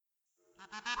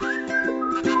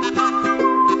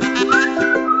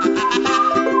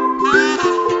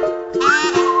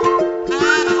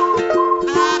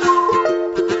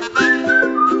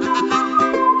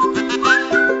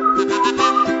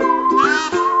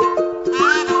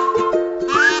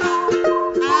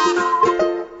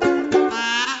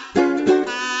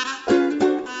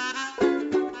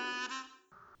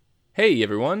Hey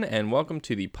everyone, and welcome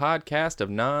to the podcast of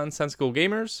Nonsensical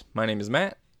Gamers. My name is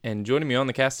Matt, and joining me on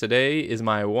the cast today is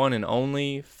my one and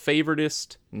only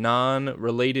favoritist,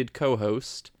 non-related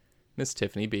co-host, Miss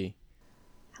Tiffany B.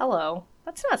 Hello.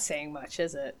 That's not saying much,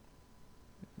 is it?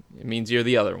 It means you're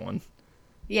the other one.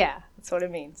 Yeah, that's what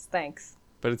it means. Thanks.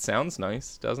 But it sounds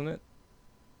nice, doesn't it?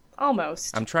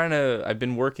 Almost. I've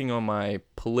been working on my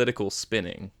political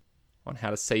spinning, on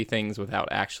how to say things without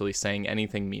actually saying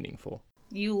anything meaningful.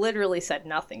 You literally said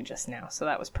nothing just now, so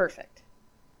that was perfect.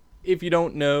 If you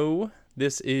don't know,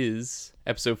 this is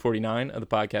episode 49 of the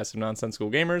podcast of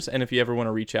Nonsensical Gamers, and if you ever want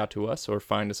to reach out to us or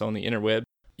find us on the interweb,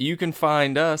 you can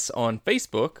find us on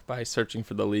Facebook by searching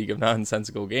for the League of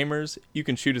Nonsensical Gamers. You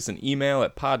can shoot us an email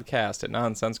at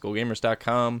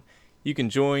podcast@nonsensicalgamers.com. You can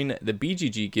join the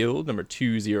BGG Guild number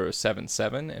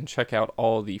 2077 and check out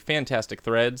all the fantastic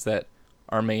threads that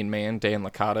our main man, Dan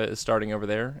Licata, is starting over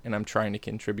there, and I'm trying to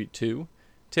contribute to.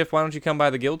 Tiff, why don't you come by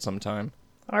the guild sometime?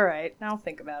 All right, I'll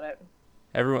think about it.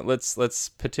 Everyone, let's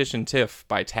petition Tiff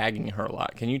by tagging her a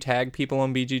lot. Can you tag people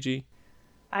on BGG?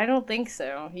 I don't think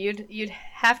so. You'd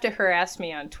have to harass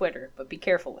me on Twitter, but be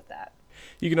careful with that.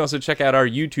 You can also check out our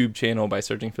YouTube channel by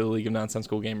searching for the League of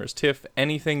Nonsensical Gamers. Tiff,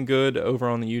 anything good over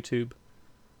on the YouTube?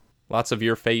 Lots of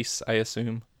your face, I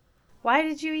assume. Why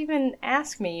did you even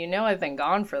ask me? You know I've been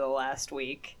gone for the last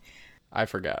week. I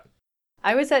forgot.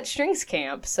 I was at Strings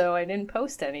Camp, so I didn't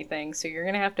post anything, so you're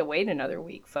going to have to wait another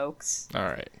week, folks. All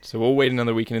right, so we'll wait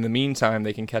another week, and in the meantime,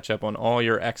 they can catch up on all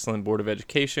your excellent Board of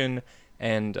Education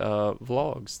and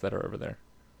vlogs that are over there,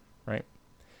 right?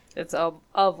 It's a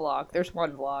vlog. There's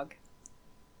one vlog.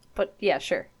 But, yeah,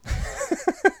 sure.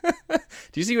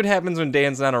 Do you see what happens when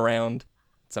Dan's not around?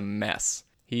 It's a mess.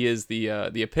 He is the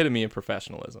epitome of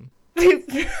professionalism.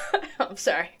 I'm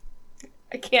sorry.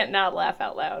 I can't not laugh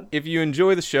out loud. If you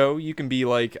enjoy the show, you can be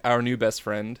like our new best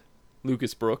friend,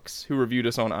 Lucas Brooks, who reviewed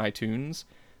us on iTunes.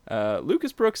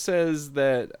 Lucas Brooks says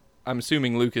that, I'm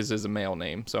assuming Lucas is a male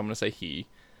name, so I'm going to say he.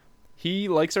 He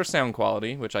likes our sound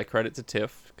quality, which I credit to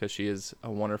Tiff, because she is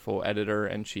a wonderful editor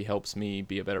and she helps me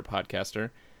be a better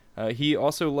podcaster. He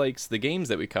also likes the games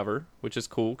that we cover, which is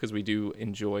cool, because we do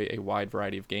enjoy a wide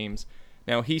variety of games.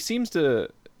 Now, he seems to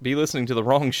be listening to the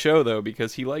wrong show, though,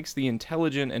 because he likes the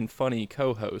intelligent and funny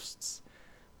co-hosts,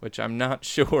 which I'm not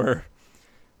sure.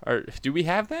 Do we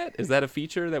have that? Is that a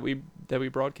feature that we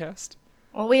broadcast?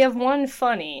 Well, we have one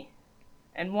funny,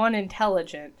 and one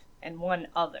intelligent, and one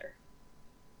other.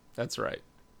 That's right.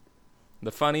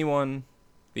 The funny one,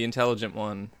 the intelligent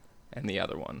one, and the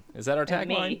other one. Is that our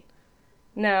tagline?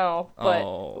 No,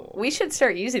 but we should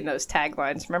start using those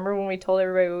taglines. Remember when we told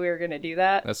everybody we were going to do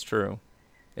that? That's true.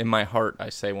 In my heart, I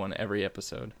say one every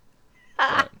episode.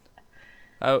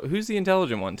 Who's the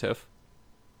intelligent one, Tiff?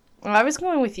 Well, I was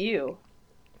going with you.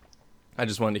 I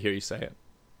just wanted to hear you say it.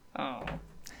 Oh,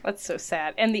 that's so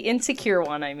sad. And the insecure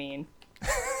one, I mean.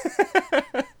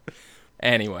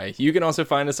 Anyway, you can also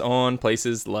find us on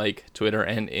places like Twitter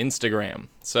and Instagram.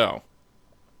 So,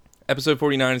 episode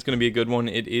 49 is going to be a good one.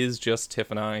 It is just Tiff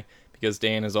and I, because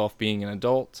Dan is off being an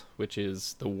adult, which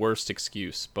is the worst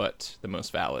excuse, but the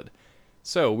most valid.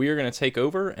 So, we are going to take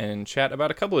over and chat about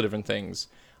a couple of different things.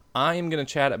 I am going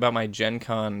to chat about my Gen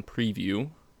Con preview,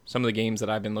 some of the games that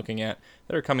I've been looking at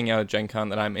that are coming out of Gen Con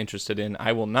that I'm interested in.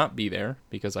 I will not be there,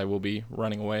 because I will be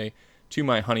running away to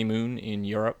my honeymoon in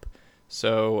Europe.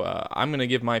 So, I'm going to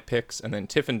give my picks, and then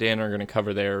Tiff and Dan are going to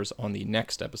cover theirs on the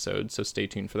next episode, so stay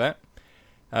tuned for that.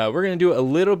 We're going to do a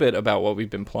little bit about what we've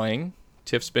been playing.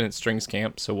 Tiff's been at Strings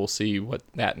Camp, so we'll see what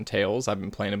that entails. I've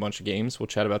been playing a bunch of games. We'll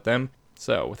chat about them.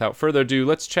 So, without further ado,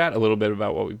 let's chat a little bit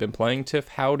about what we've been playing. Tiff,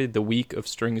 how did the week of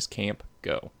Strings Camp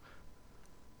go?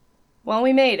 Well,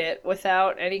 we made it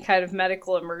without any kind of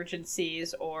medical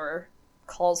emergencies or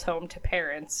calls home to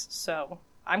parents, so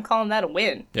I'm calling that a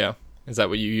win. Yeah. Is that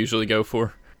what you usually go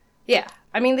for? Yeah.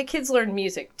 I mean, the kids learn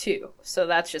music, too, so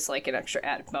that's just like an extra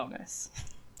added bonus.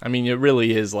 I mean, it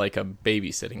really is like a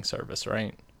babysitting service,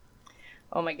 right?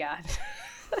 Oh my god.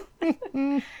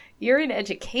 You're in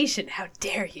education, how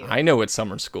dare you? I know what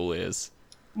summer school is.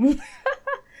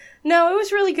 No, it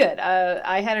was really good.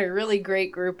 I had a really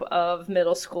great group of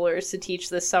middle schoolers to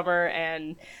teach this summer,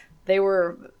 and they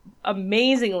were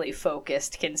amazingly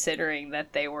focused considering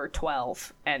that they were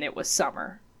 12 and it was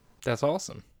summer. That's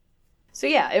awesome. So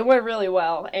yeah, it went really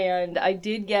well, and I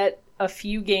did get a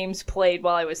few games played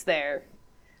while I was there,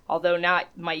 although not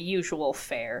my usual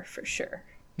fare, for sure.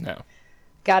 No.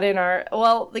 Got in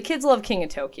the kids love King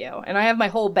of Tokyo, and I have my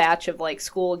whole batch of, like,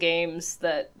 school games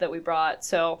that we brought,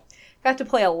 so got to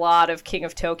play a lot of King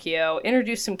of Tokyo,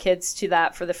 introduced some kids to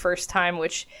that for the first time,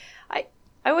 which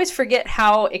I always forget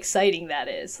how exciting that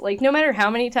is. Like, no matter how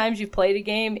many times you've played a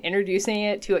game, introducing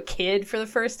it to a kid for the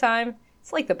first time,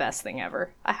 it's like the best thing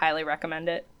ever. I highly recommend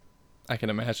it. I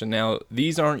can imagine. Now,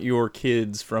 these aren't your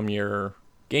kids from your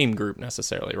game group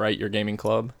necessarily, right? Your gaming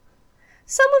club?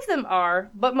 Some of them are,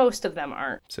 but most of them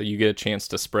aren't. So you get a chance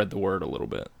to spread the word a little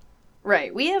bit.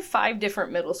 Right. We have 5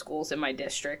 different middle schools in my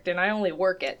district, and I only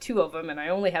work at 2 of them, and I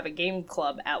only have a game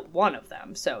club at 1 of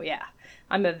them. So, yeah,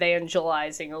 I'm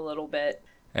evangelizing a little bit.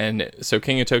 And so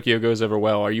King of Tokyo goes over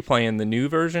well. Are you playing the new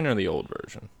version or the old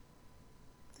version?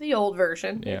 The old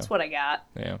version. Yeah. That's what I got.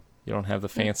 Yeah. You don't have the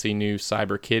fancy new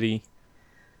Cyber Kitty?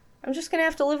 I'm just going to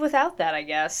have to live without that, I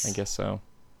guess. I guess so.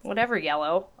 Whatever,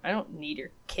 Yellow. I don't need your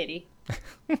kitty.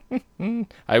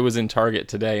 I was in Target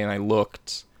today and I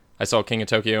looked. I saw King of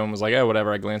Tokyo and was like, oh,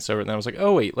 whatever. I glanced over it and then I was like,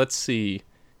 oh, wait, let's see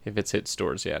if it's hit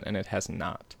stores yet. And it has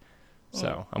not.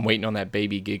 So I'm waiting on that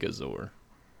baby Gigazor.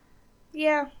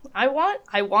 Yeah, I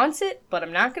want it, but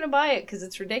I'm not going to buy it because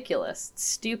it's ridiculous. It's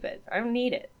stupid. I don't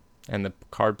need it. And the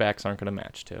card backs aren't going to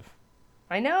match, Tiff.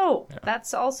 I know. Yeah.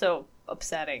 That's also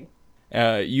upsetting.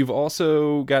 You've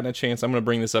also gotten a chance. I'm going to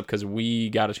bring this up because we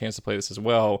got a chance to play this as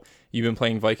well. You've been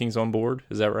playing Vikings on board.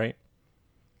 Is that right?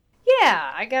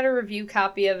 Yeah, I got a review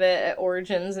copy of it at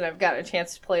Origins, and I've gotten a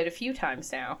chance to play it a few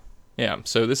times now. Yeah,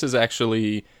 so this is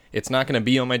actually, it's not going to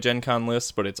be on my Gen Con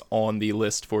list, but it's on the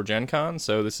list for Gen Con,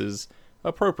 so this is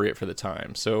appropriate for the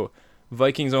time. So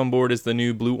Vikings on Board is the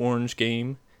new blue-orange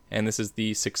game, and this is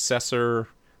the successor.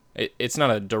 It's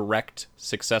not a direct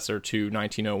successor to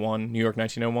 1901, New York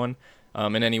 1901,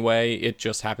 in any way. It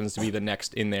just happens to be the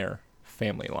next in their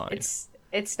family line.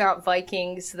 It's not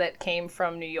Vikings that came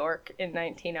from New York in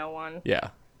 1901. Yeah,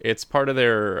 it's part of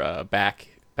their Back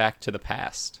to the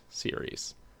Past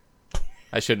series.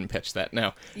 I shouldn't pitch that.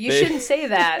 No, you shouldn't say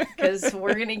that because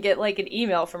we're gonna get like an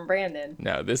email from Brandon.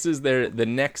 No, this is the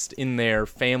next in their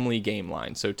family game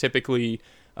line. So typically,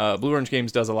 Blue Orange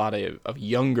Games does a lot of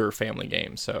younger family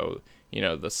games. So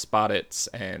the Spot-Its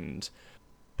and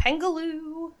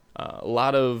Pengaloo. A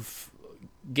lot of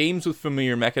games with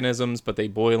familiar mechanisms, but they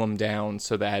boil them down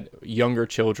so that younger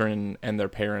children and their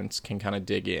parents can kind of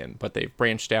dig in. But they've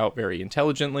branched out very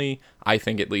intelligently, I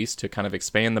think at least, to kind of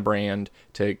expand the brand,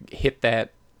 to hit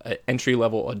that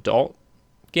entry-level adult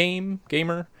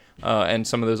gamer, and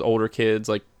some of those older kids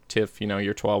like Tiff,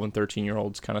 your 12 and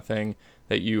 13-year-olds kind of thing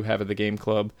that you have at the game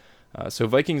club. So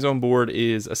Vikings on Board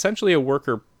is essentially a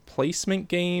worker placement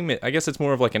game. I guess it's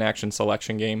more of like an action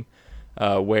selection game,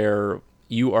 where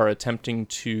you are attempting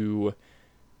to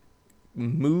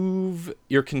move,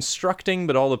 you're constructing,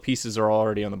 but all the pieces are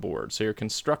already on the board. So you're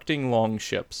constructing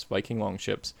Viking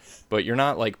longships, but you're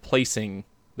not like placing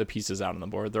the pieces out on the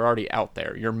board. They're already out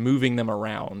there. You're moving them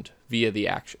around via the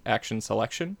action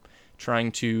selection,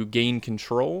 trying to gain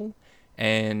control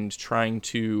and trying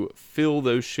to fill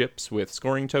those ships with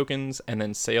scoring tokens and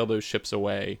then sail those ships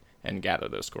away and gather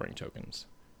those scoring tokens.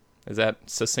 Is that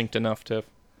succinct enough, Tiff?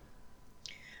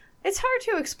 It's hard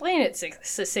to explain it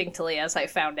succinctly, as I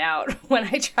found out when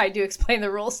I tried to explain the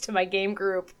rules to my game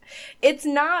group. It's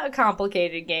not a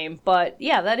complicated game, but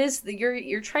yeah, that is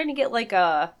you're trying to get like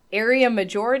a area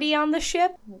majority on the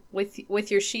ship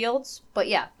with your shields. But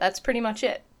yeah, that's pretty much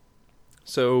it.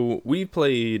 So we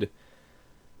played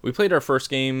our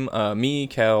first game, me,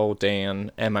 Kel,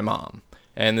 Dan, and my mom,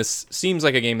 and this seems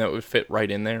like a game that would fit right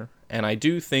in there. And I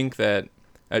do think that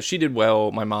she did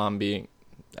well. My mom being.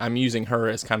 I'm using her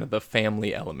as kind of the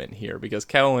family element here because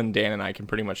Kel and Dan and I can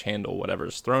pretty much handle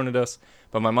whatever's thrown at us.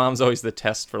 But my mom's always the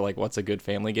test for like what's a good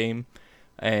family game.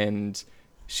 And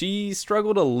she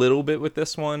struggled a little bit with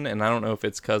this one. And I don't know if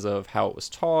it's because of how it was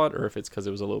taught or if it's because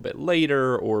it was a little bit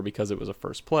later or because it was a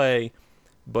first play.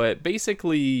 But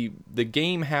basically the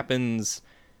game happens.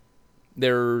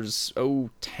 There's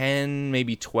 10,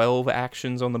 maybe 12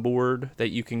 actions on the board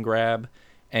that you can grab.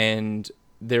 And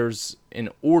there's an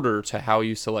order to how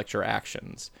you select your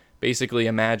actions. Basically,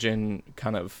 imagine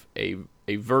kind of a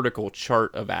vertical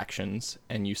chart of actions,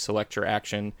 and you select your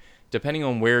action. Depending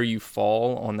on where you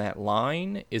fall on that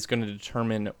line is going to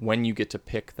determine when you get to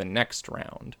pick the next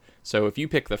round. So if you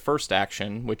pick the first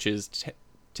action, which is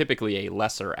typically a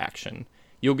lesser action,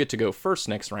 you'll get to go first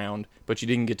next round, but you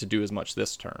didn't get to do as much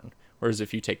this turn. Whereas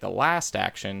if you take the last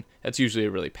action, that's usually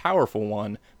a really powerful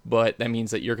one, but that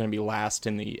means that you're going to be last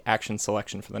in the action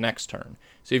selection for the next turn.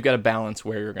 So you've got to balance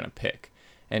where you're going to pick.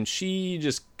 And she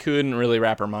just couldn't really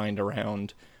wrap her mind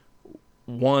around,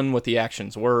 one, what the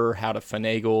actions were, how to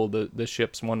finagle the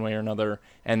ships one way or another,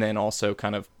 and then also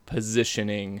kind of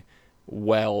positioning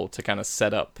well to kind of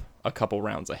set up a couple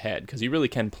rounds ahead, because you really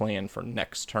can plan for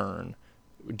next turn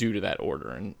due to that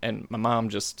order. And my mom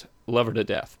just loved her to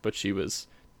death, but she was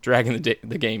dragging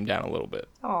the game down a little bit.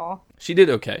 Aw. She did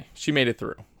okay. She made it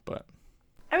through, but...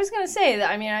 I was going to say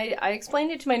that, I mean, I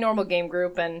explained it to my normal game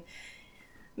group, and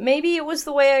maybe it was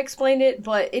the way I explained it,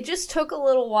 but it just took a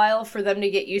little while for them to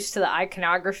get used to the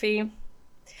iconography.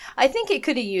 I think it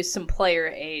could have used some player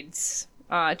aids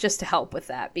just to help with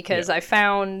that, because I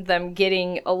found them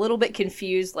getting a little bit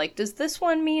confused. Like, does this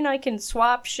one mean I can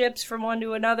swap ships from one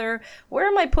to another? Where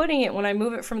am I putting it when I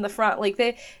move it from the front? Like,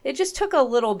 it just took a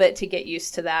little bit to get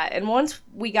used to that. And once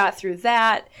we got through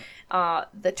that,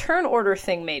 the turn order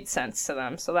thing made sense to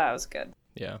them, so that was good.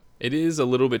 Yeah, it is a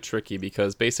little bit tricky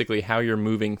because basically how you're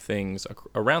moving things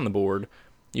around the board,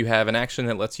 you have an action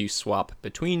that lets you swap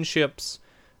between ships,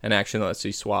 an action that lets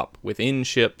you swap within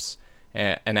ships,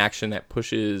 an action that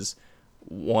pushes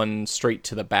one straight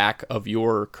to the back of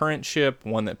your current ship,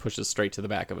 one that pushes straight to the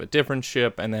back of a different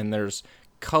ship, and then there's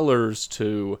colors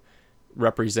to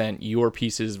represent your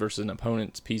pieces versus an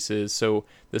opponent's pieces. So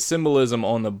the symbolism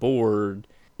on the board,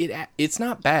 it's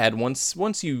not bad.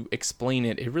 Once you explain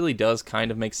it, it really does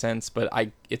kind of make sense, but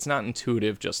it's not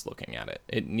intuitive just looking at it.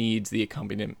 It needs the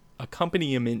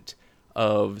accompaniment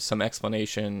of some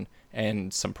explanation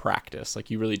and some practice. Like,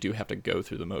 you really do have to go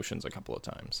through the motions a couple of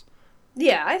times.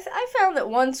 Yeah, I found that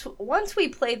once we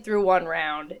played through one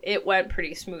round, it went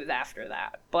pretty smooth after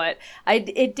that. But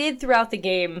it did throughout the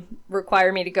game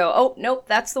require me to go, oh, nope,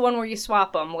 that's the one where you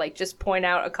swap them. Like, just point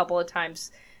out a couple of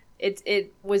times.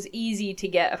 It was easy to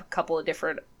get a couple of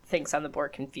different things on the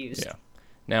board confused. Yeah.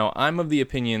 Now, I'm of the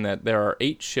opinion that there are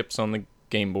 8 ships on the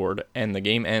game board, and the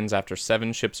game ends after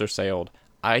 7 ships are sailed.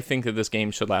 I think that this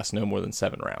game should last no more than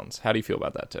 7 rounds. How do you feel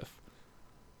about that, Tiff?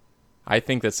 I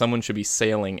think that someone should be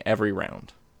sailing every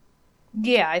round.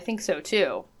 Yeah, I think so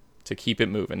too. To keep it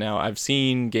moving. Now, I've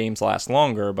seen games last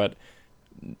longer, but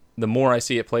the more I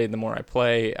see it played, the more I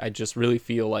play. I just really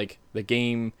feel like the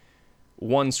game,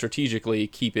 one, strategically,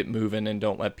 keep it moving and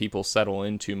don't let people settle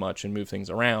in too much and move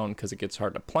things around because it gets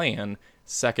hard to plan.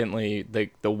 Secondly,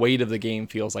 the weight of the game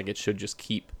feels like it should just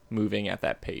keep moving at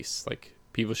that pace. Like,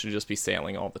 people should just be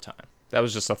sailing all the time. That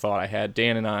was just a thought I had.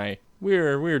 Dan and I, we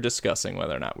were discussing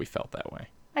whether or not we felt that way.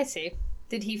 I see.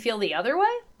 Did he feel the other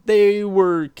way? They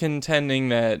were contending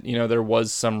that, there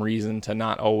was some reason to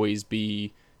not always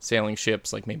be sailing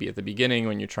ships, like maybe at the beginning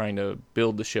when you're trying to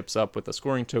build the ships up with the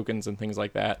scoring tokens and things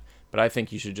like that. But I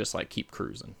think you should just, keep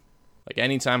cruising. Like,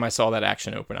 anytime I saw that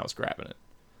action open, I was grabbing it.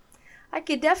 I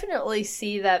could definitely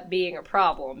see that being a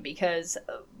problem, because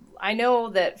I know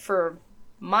that for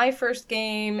my first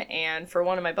game and for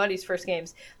one of my buddies' first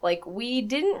games, we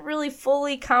didn't really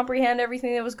fully comprehend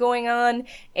everything that was going on,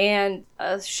 and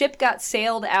a ship got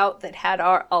sailed out that had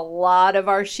a lot of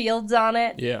our shields on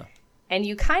it. Yeah. And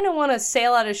you kind of want to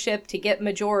sail out a ship to get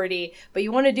majority, but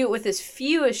you want to do it with as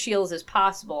few as shields as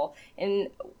possible. And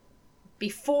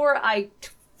before I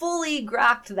fully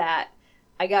grokked that,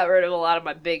 I got rid of a lot of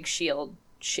my big shield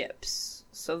ships.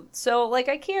 So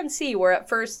I can see where at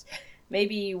first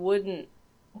maybe you wouldn't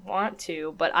want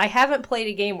to, but I haven't played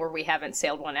a game where we haven't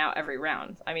sailed one out every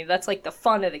round. I mean, that's the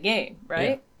fun of the game,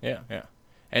 right? Yeah.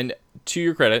 And to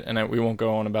your credit, and we won't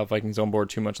go on about Vikings on board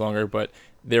too much longer, but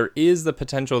there is the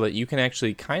potential that you can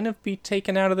actually kind of be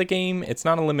taken out of the game. It's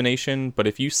not elimination, but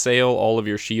if you sail all of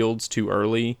your shields too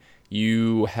early,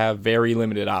 you have very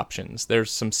limited options.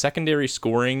 There's some secondary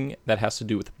scoring that has to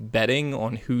do with betting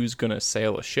on who's going to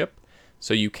sail a ship,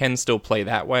 so you can still play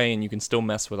that way, and you can still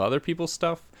mess with other people's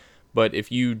stuff. But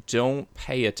if you don't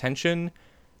pay attention,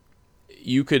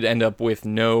 you could end up with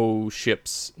no ship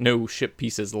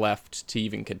pieces left to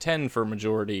even contend for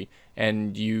majority,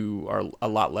 and you are a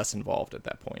lot less involved at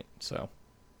that point. So,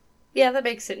 yeah, that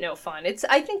makes it no fun.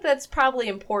 I think that's probably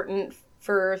important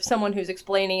for someone who's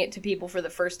explaining it to people for the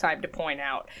first time to point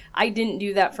out. I didn't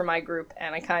do that for my group,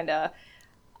 and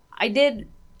I did,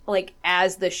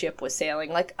 as the ship was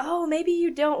sailing, oh, maybe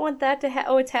you don't want that to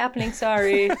oh, it's happening,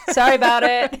 sorry about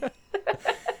it.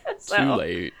 Too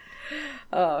late.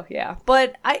 Oh, yeah.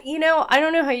 But, I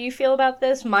don't know how you feel about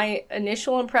this. My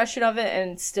initial impression of it,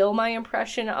 and still my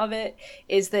impression of it,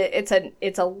 is that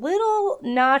it's a little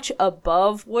notch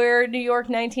above where New York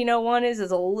 1901 is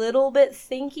a little bit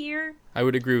thinkier. I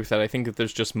would agree with that. I think that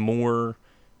there's just more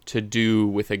to do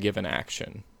with a given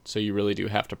action. So you really do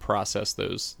have to process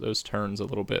those turns a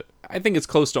little bit. I think it's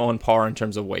close to on par in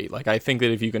terms of weight. I think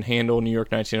that if you can handle New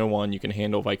York 1901, you can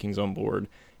handle Vikings on board.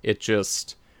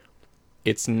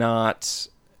 It's not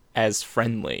as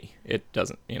friendly. It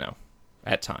doesn't,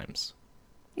 at times.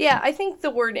 Yeah, I think the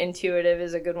word intuitive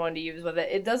is a good one to use with it.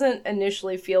 It doesn't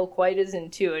initially feel quite as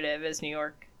intuitive as New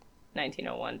York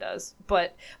 1901 does.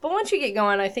 But once you get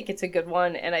going, I think it's a good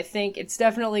one, and I think it's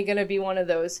definitely going to be one of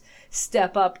those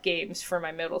step-up games for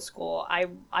my middle school.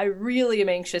 I really am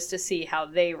anxious to see how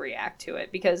they react to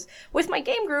it, because with my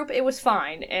game group, it was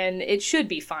fine, and it should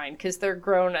be fine, because they're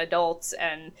grown adults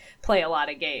and play a lot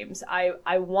of games.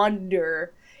 I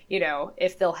wonder,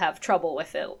 if they'll have trouble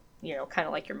with it, kind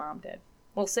of like your mom did.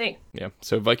 We'll see. Yeah,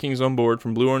 so Vikings on Board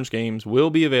from Blue Orange Games will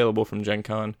be available from Gen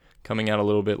Con, coming out a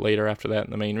little bit later after that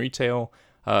in the main retail.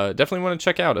 Definitely want to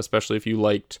check out, especially if you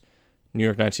liked New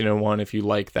York 1901, if you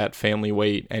like that family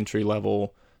weight,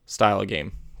 entry-level style of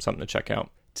game. Something to check out.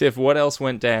 Tiff, what else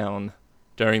went down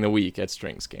during the week at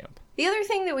Strings Camp? The other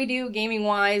thing that we do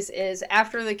gaming-wise is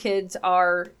after the kids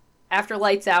after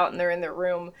lights out and they're in their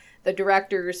room, the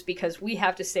directors, because we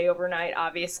have to stay overnight,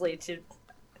 obviously, to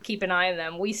keep an eye on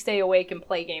them, we stay awake and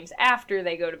play games after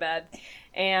they go to bed.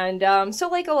 And so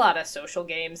like a lot of social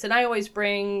games, and I always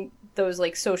bring those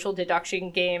like social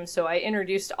deduction games, so I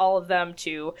introduced all of them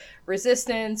to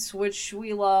Resistance, which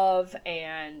we love,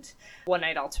 and One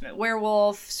Night Ultimate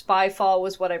Werewolf. Spyfall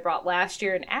was what I brought last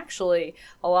year, and actually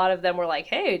a lot of them were like,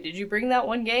 hey, did you bring that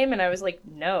one game? And I was like,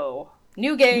 no.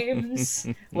 New games.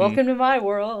 Welcome to my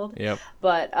world. Yep.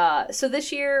 But so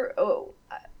this year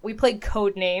we played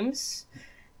Codenames,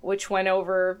 which went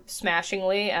over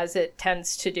smashingly, as it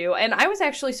tends to do. And I was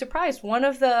actually surprised. One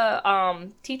of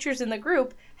the teachers in the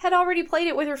group had already played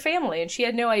it with her family, and she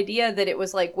had no idea that it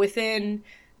was like within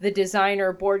the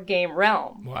designer board game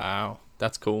realm. Wow,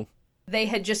 that's cool. They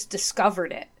had just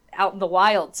discovered it out in the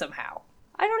wild somehow.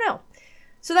 I don't know.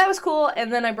 So that was cool,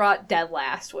 and then I brought Dead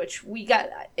Last, which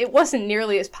it wasn't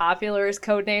nearly as popular as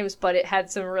Codenames, but it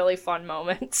had some really fun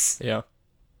moments. Yeah.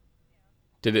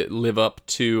 Did it live up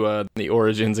to the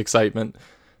Origins excitement?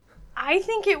 I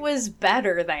think it was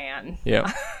better than.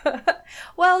 Yeah.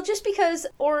 Well, just because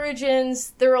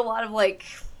Origins, there were a lot of, like,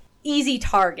 easy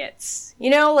targets.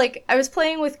 Like, I was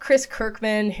playing with Chris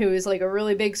Kirkman, who is, like, a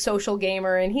really big social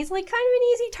gamer, and he's, like, kind of an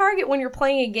easy target when you're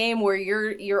playing a game where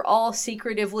you're all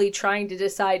secretively trying to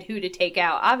decide who to take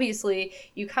out. Obviously,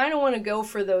 you kind of want to go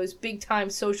for those big-time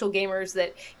social gamers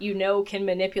that can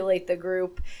manipulate the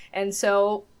group, and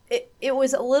so it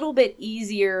was a little bit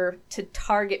easier to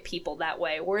target people that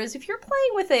way. Whereas if you're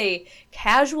playing with a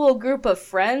casual group of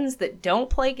friends that don't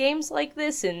play games like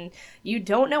this, and you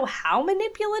don't know how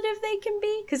manipulative they can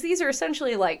be, because these are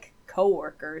essentially like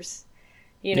coworkers,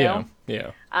 Yeah.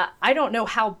 I don't know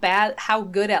how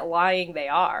good at lying they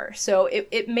are. So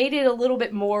it made it a little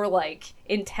bit more like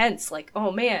intense. Like,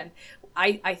 oh man,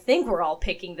 I think we're all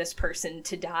picking this person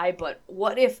to die, but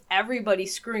what if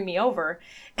everybody's screwing me over?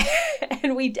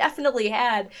 And we definitely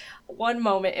had one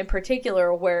moment in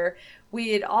particular where we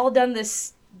had all done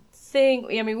this thing.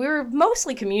 I mean, we were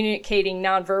mostly communicating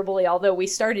non-verbally, although we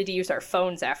started to use our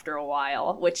phones after a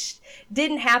while, which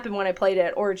didn't happen when I played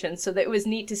at Origins, so that it was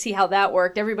neat to see how that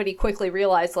worked. Everybody quickly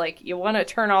realized, like, you want to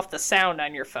turn off the sound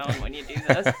on your phone when you do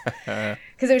this.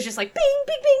 Because it was just like, bing,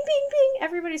 bing, bing, bing, bing,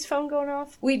 everybody's phone going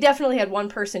off. We definitely had one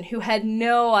person who had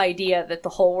no idea that the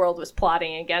whole world was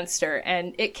plotting against her,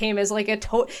 and it came as like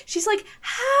she's like,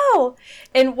 how?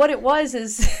 And what it was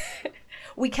is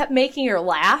we kept making her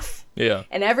laugh. Yeah.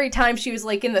 And every time she was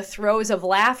like in the throes of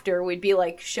laughter, we'd be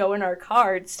like showing our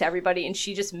cards to everybody, and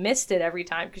she just missed it every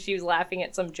time because she was laughing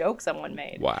at some joke someone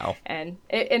made. Wow. And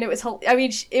it was, I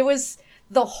mean, it was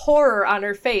the horror on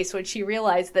her face when she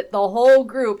realized that the whole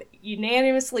group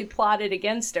unanimously plotted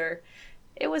against her.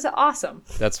 It was awesome.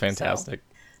 That's fantastic.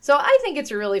 So I think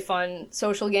it's a really fun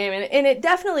social game, and it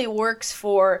definitely works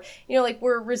for, like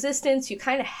we're Resistance, you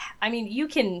kind of, you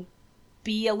can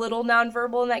be a little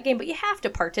nonverbal in that game, but you have to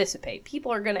participate.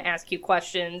 People are going to ask you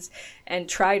questions and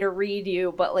try to read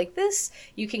you, but like this,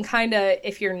 you can kind of,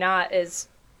 if you're not as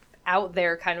out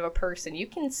there kind of a person, you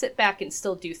can sit back and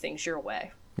still do things your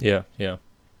way. Yeah.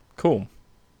 Cool.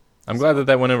 I'm glad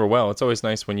that went over well. It's always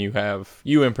nice when you have,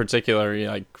 you in particular,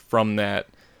 like from that,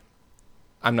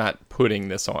 I'm not putting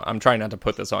this on, I'm trying not to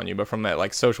put this on you, but from that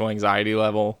like social anxiety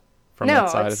level, from that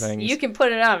side of things. You can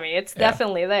put it on me. It's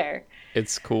definitely there.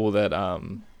 It's cool that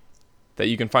that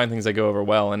you can find things that go over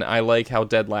well, and I like how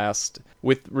Dead Last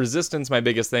with Resistance. My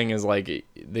biggest thing is like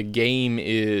the game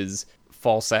is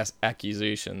false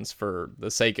accusations for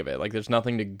the sake of it. Like there's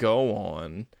nothing to go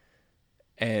on,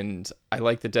 and I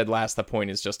like the Dead Last. The point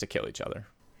is just to kill each other.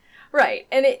 Right.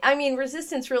 And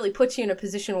Resistance really puts you in a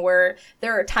position where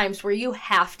there are times where you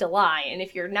have to lie. And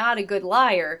if you're not a good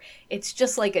liar, it's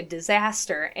just like a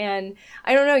disaster. And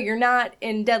I don't know, you're not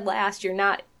in Dead Last, you're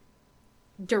not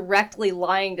directly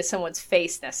lying to someone's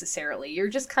face necessarily. You're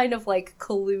just kind of like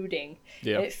colluding.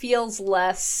 Yeah. And it feels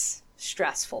less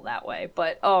stressful that way.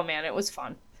 But oh man, it was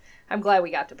fun. I'm glad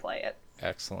we got to play it.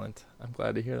 Excellent. I'm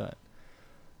glad to hear that.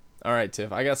 All right,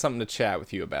 Tiff, I got something to chat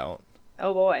with you about.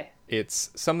 Oh boy.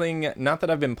 It's something, not that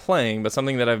I've been playing, but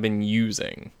something that I've been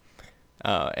using.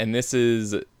 And this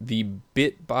is the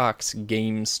Bitbox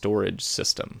game storage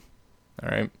system. All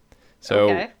right.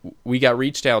 So we got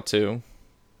reached out to.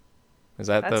 Is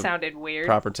that the sounded weird.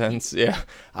 Proper tense? Yeah.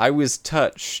 I was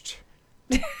touched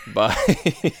by.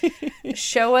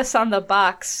 Show us on the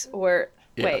box where.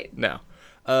 Yeah, wait. No.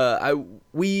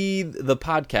 The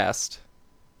podcast.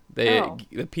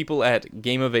 The people at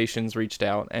Gameovations reached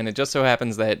out, and it just so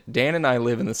happens that Dan and I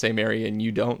live in the same area and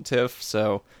you don't, Tiff,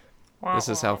 so this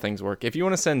is how things work. If you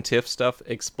want to send Tiff stuff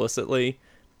explicitly,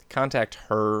 contact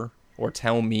her, or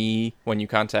tell me when you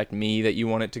contact me that you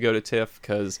want it to go to Tiff,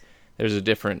 because there's a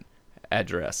different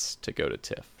address to go to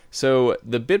Tiff. So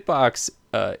the Bitbox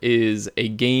is a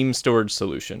game storage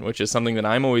solution, which is something that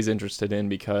I'm always interested in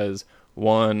because,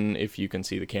 one, if you can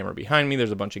see the camera behind me,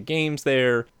 there's a bunch of games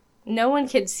there. No one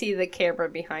can see the camera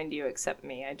behind you except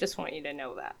me. I just want you to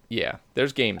know that. Yeah,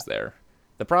 there's games there.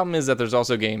 The problem is that there's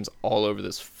also games all over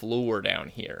this floor down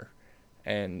here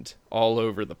and all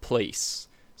over the place.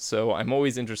 So I'm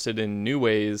always interested in new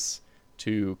ways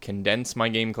to condense my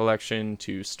game collection,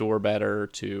 to store better,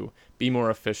 to be more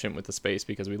efficient with the space,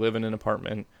 because we live in an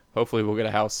apartment. Hopefully we'll get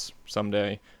a house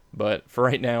someday. But for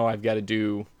right now, I've got to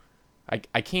do...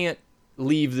 I can't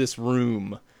leave this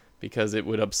room because it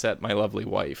would upset my lovely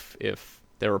wife if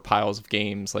there were piles of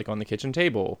games like on the kitchen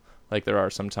table, like there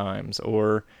are sometimes.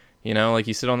 Or, you know, like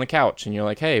you sit on the couch and you're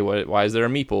like, hey, why is there a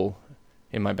meeple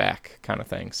in my back kind of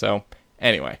thing. So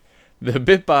anyway, the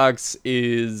Bitbox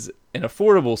is an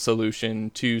affordable solution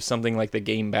to something like the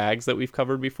game bags that we've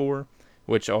covered before,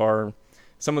 which are,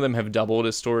 some of them have doubled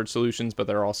as storage solutions, but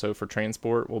they're also for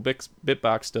transport. Well,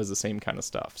 Bitbox does the same kind of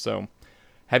stuff. So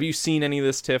have you seen any of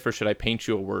this, Tiff, or should I paint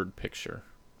you a word picture?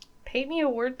 Paint me a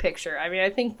word picture. I mean, I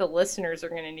think the listeners are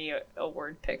going to need a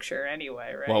word picture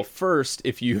anyway, right? Well, first,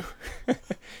 if you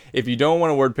if you don't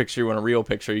want a word picture, you want a real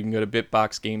picture, you can go to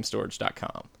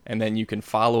bitboxgamestorage.com, and then you can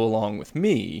follow along with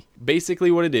me.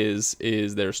 Basically what it is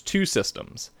there's two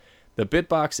systems. The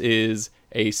Bitbox is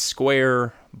a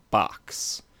square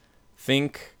box.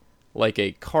 Think like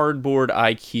a cardboard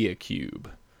IKEA cube.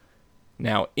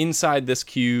 Now, inside this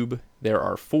cube, there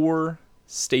are 4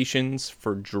 stations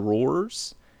for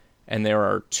drawers, and there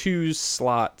are 2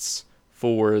 slots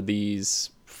for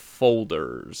these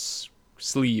folders,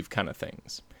 sleeve kind of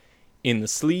things. In the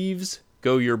sleeves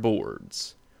go your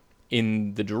boards.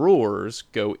 In the drawers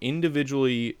go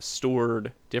individually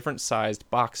stored different sized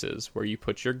boxes where you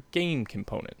put your game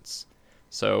components.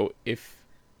 So if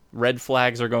red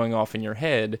flags are going off in your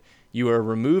head, you are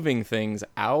removing things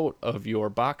out of your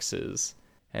boxes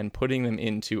and putting them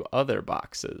into other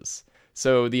boxes.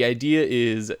 So the idea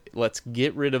is, let's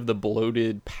get rid of the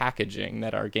bloated packaging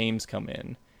that our games come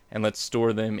in, and let's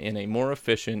store them in a more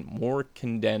efficient, more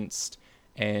condensed,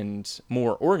 and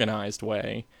more organized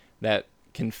way that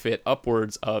can fit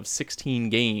upwards of 16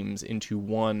 games into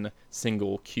one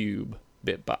single cube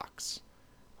Bitbox,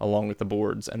 along with the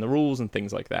boards and the rules and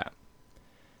things like that.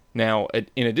 Now,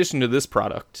 in addition to this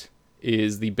product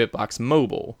is the Bitbox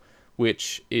Mobile,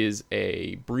 which is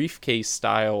a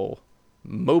briefcase-style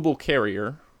mobile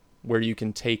carrier where you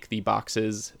can take the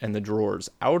boxes and the drawers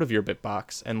out of your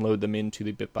Bitbox and load them into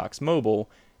the Bitbox Mobile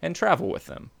and travel with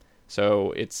them.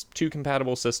 So it's 2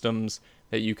 compatible systems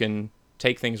that you can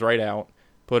take things right out,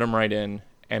 put them right in,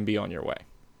 and be on your way.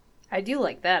 I do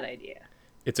like that idea.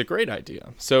 It's a great idea.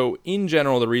 So in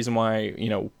general, the reason why,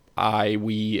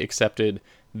 we accepted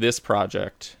this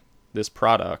product,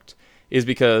 is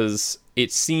because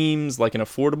it seems like an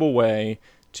affordable way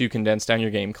to condense down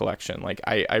your game collection. Like,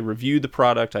 I reviewed the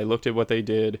product, I looked at what they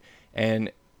did,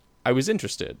 and I was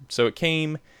interested. So it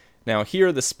came. Now, here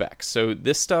are the specs. So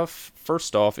this stuff,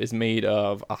 first off, is made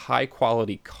of a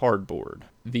high-quality cardboard.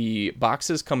 The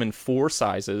boxes come in 4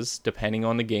 sizes, depending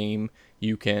on the game.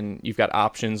 You've got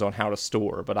options on how to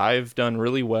store, but I've done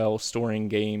really well storing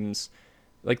games,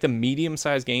 like the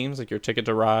medium-sized games, like your Ticket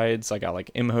to Rides. I got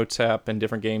like Imhotep and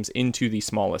different games into the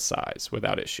smallest size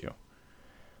without issue.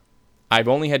 I've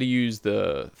only had to use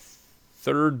the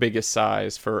 3rd biggest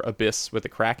size for Abyss with the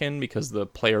Kraken because the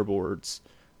player boards,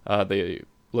 the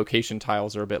location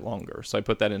tiles are a bit longer. So I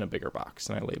put that in a bigger box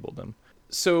and I labeled them.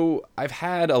 So I've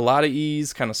had a lot of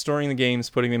ease kind of storing the games,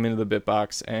 putting them into the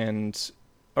Bitbox, and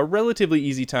a relatively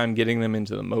easy time getting them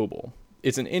into the mobile.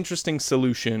 It's an interesting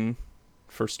solution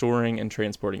for storing and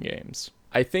transporting games.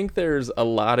 I think there's a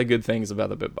lot of good things about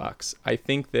the Bitbox. I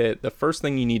think that the first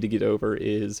thing you need to get over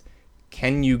is,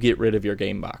 can you get rid of your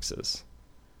game boxes?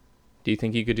 Do you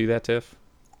think you could do that, Tiff?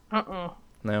 Uh-uh.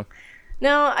 No?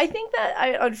 No, I think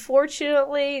that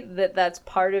unfortunately that's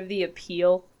part of the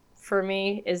appeal for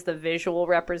me is the visual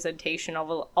representation of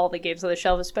all the games on the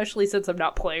shelf, especially since I'm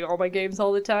not playing all my games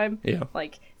all the time. Yeah.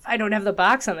 Like, if I don't have the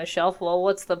box on the shelf, well,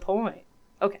 what's the point?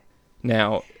 Okay.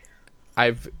 Now,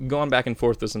 I've gone back and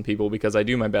forth with some people because I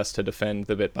do my best to defend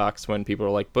the BitBox when people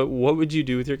are like, but what would you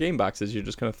do with your game boxes? You're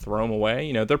just going to throw them away?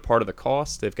 You know, they're part of the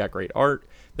cost. They've got great art.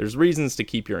 There's reasons to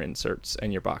keep your inserts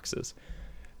and your boxes.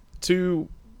 To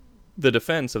the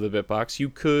defense of the BitBox, you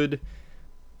could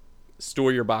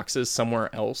store your boxes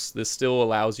somewhere else. This still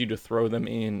allows you to throw them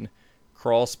in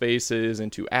crawl spaces,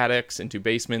 into attics, into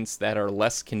basements that are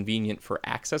less convenient for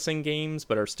accessing games,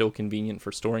 but are still convenient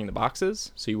for storing the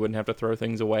boxes. So you wouldn't have to throw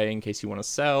things away in case you want to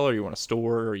sell or you want to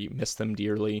store or you miss them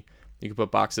dearly. You can put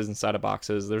boxes inside of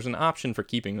boxes. There's an option for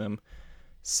keeping them.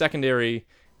 Secondary,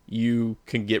 you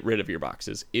can get rid of your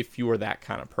boxes if you are that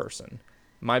kind of person.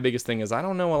 My biggest thing is I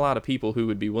don't know a lot of people who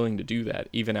would be willing to do that,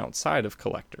 even outside of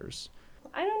collectors.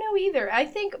 I don't know either. I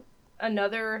think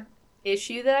another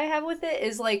issue that I have with it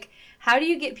is, like, how do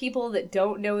you get people that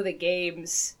don't know the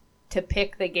games to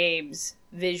pick the games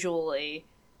visually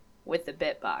with the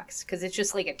BitBox? Because it's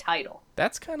just like a title.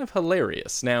 That's kind of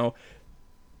hilarious. Now,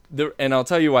 and I'll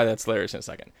tell you why that's hilarious in a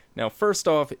second. Now, first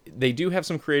off, they do have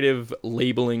some creative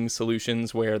labeling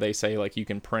solutions where they say, like, you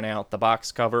can print out the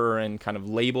box cover and kind of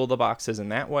label the boxes in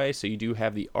that way. So you do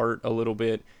have the art a little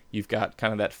bit. You've got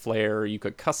kind of that flair. You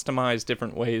could customize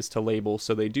different ways to label.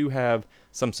 So they do have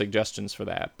some suggestions for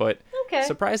that. But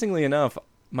surprisingly enough,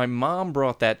 my mom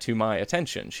brought that to my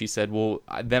attention. She said, well,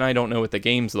 then I don't know what the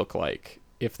games look like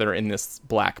if they're in this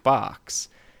black box.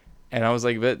 And I was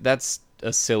like, that's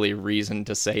a silly reason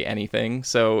to say anything.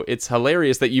 So it's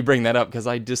hilarious that you bring that up because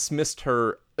I dismissed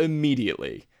her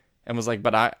immediately and was like,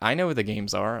 but I know what the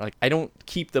games are. Like, I don't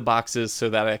keep the boxes so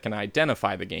that I can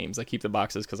identify the games. I keep the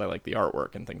boxes because I like the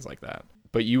artwork and things like that.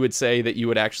 But you would say that you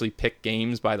would actually pick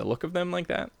games by the look of them like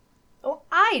that? Oh,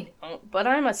 I don't, but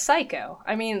I'm a psycho.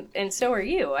 I mean, and so are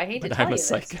you. I hate to tell you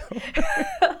this. I'm a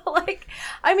psycho. Like,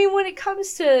 I mean, when it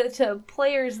comes to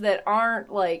players that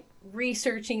aren't, like,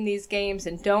 researching these games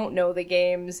and don't know the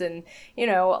games, and, you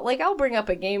know, like, I'll bring up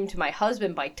a game to my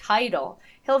husband by title.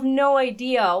 He'll have no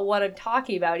idea what I'm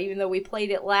talking about, even though we played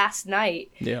it last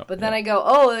night. Yeah. But then I go,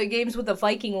 oh, the game's with the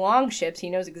Viking longships. He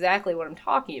knows exactly what I'm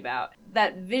talking about.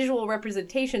 That visual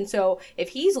representation. So if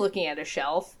he's looking at a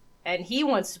shelf and he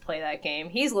wants to play that game,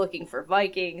 he's looking for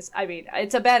Vikings. I mean,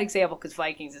 it's a bad example because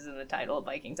Vikings is in the title of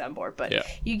Vikings on Board, but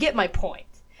you get my point.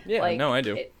 Yeah, like, no, I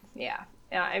do.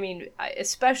 I mean,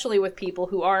 especially with people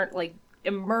who aren't, like,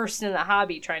 immersed in the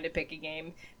hobby trying to pick a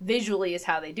game, visually is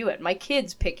how they do it. My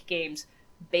kids pick games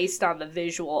based on the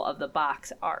visual of the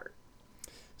box art.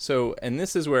 So, and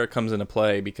this is where it comes into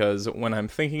play, because when I'm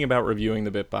thinking about reviewing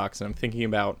the BitBox and I'm thinking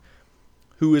about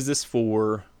who is this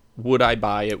for, would I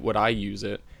buy it, would I use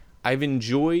it, I've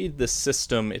enjoyed the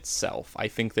system itself. I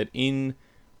think that in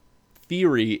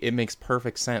theory, it makes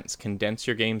perfect sense. Condense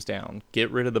your games down.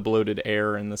 Get rid of the bloated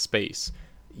air and the space.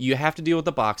 You have to deal with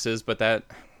the boxes, but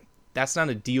that's not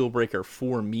a deal breaker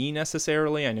for me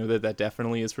necessarily. I know that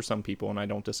definitely is for some people, and I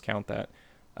don't discount that.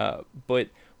 But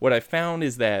what I found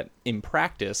is that in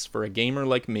practice, for a gamer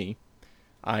like me,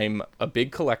 I'm a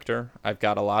big collector. I've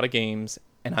got a lot of games,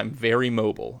 and I'm very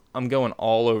mobile. I'm going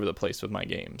all over the place with my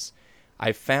games.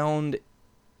 I found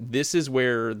this is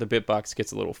where the BitBox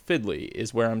gets a little fiddly,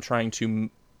 is where I'm trying to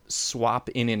swap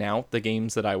in and out the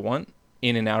games that I want,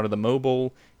 in and out of the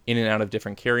mobile, in and out of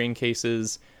different carrying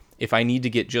cases. If I need to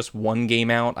get just one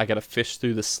game out, I got to fish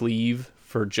through the sleeve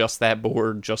for just that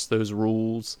board, just those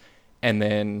rules. And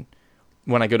then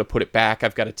when I go to put it back,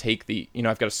 I've got to take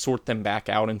I've got to sort them back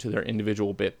out into their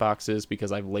individual BitBoxes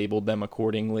because I've labeled them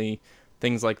accordingly,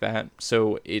 things like that.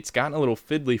 So it's gotten a little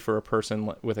fiddly for a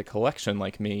person with a collection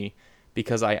like me,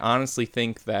 because I honestly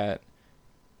think that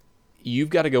you've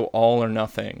got to go all or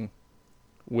nothing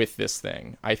with this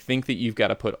thing. I think that you've got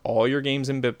to put all your games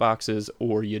in BitBoxes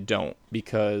or you don't,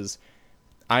 because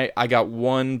I got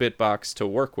one BitBox to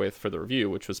work with for the review,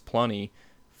 which was plenty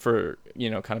for,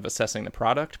 kind of assessing the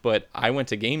product. But I went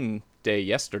to game day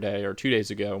yesterday or 2 days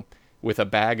ago with a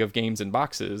bag of games in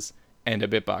boxes and a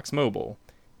BitBox mobile.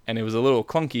 And it was a little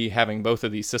clunky having both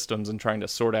of these systems and trying to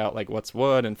sort out like what's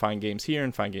what and find games here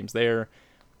and find games there.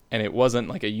 And it wasn't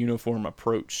like a uniform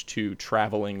approach to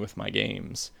traveling with my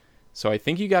games. So I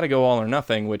think you got to go all or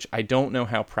nothing, which I don't know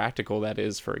how practical that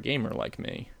is for a gamer like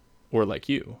me or like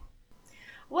you.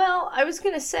 Well, I was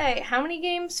going to say, how many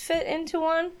games fit into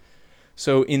one?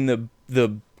 So in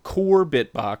the core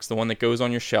BitBox, the one that goes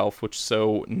on your shelf, which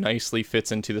so nicely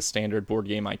fits into the standard board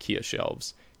game IKEA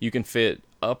shelves, you can fit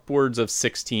upwards of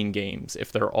 16 games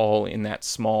if they're all in that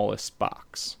smallest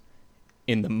box.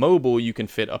 In the mobile, you can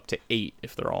fit up to 8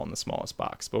 if they're all in the smallest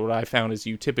box. But what I found is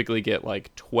you typically get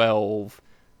like 12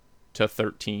 to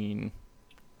 13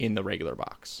 in the regular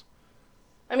box.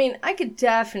 I mean, I could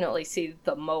definitely see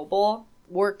the mobile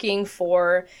working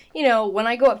for, when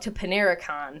I go up to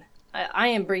PaneraCon, I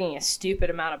am bringing a stupid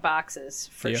amount of boxes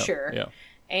for sure. Yeah.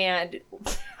 And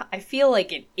I feel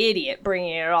like an idiot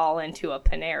bringing it all into a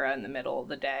Panera in the middle of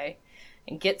the day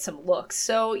and get some looks.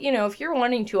 So, if you're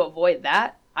wanting to avoid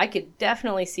that, I could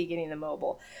definitely see getting the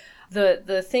mobile.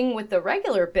 The thing with the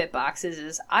regular bit boxes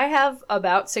is I have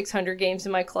about 600 games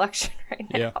in my collection right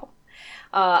now.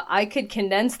 Yeah. I could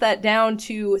condense that down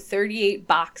to 38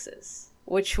 boxes,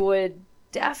 which would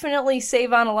definitely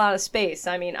save on a lot of space.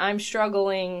 I mean, I'm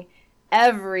struggling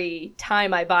every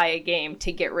time I buy a game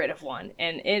to get rid of one.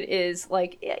 And it is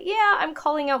like, yeah, I'm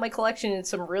calling out my collection in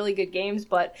some really good games,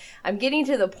 but I'm getting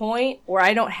to the point where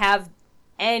I don't have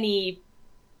any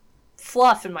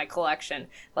fluff in my collection.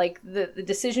 Like, the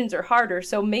decisions are harder.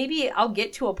 So maybe I'll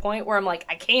get to a point where I'm like,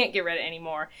 I can't get rid of it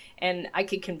anymore. And I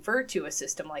could convert to a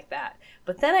system like that.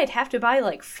 But then I'd have to buy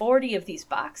like 40 of these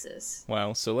boxes.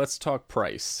 Wow. So let's talk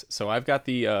price. So I've got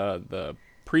the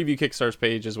preview Kickstarter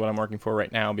page is what I'm working for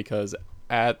right now, because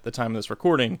at the time of this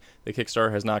recording, the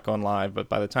Kickstarter has not gone live, but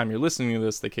by the time you're listening to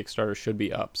this, the Kickstarter should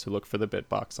be up. So look for the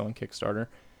Bitbox on Kickstarter.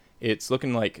 It's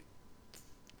looking like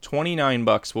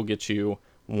 $29 will get you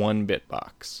one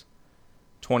Bitbox.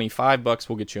 $25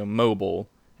 will get you a mobile,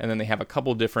 and then they have a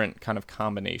couple different kind of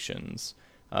combinations.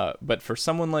 But for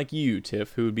someone like you,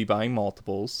 Tiff, who would be buying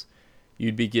multiples,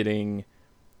 you'd be getting,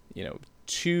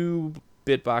 two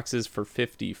bit boxes for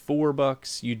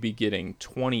 $54. You'd be getting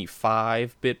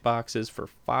 25 bit boxes for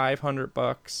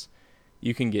 $500.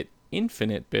 You can get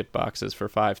infinite bit boxes for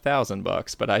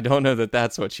 $5,000, but I don't know that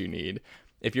that's what you need.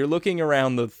 If you're looking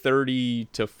around the 30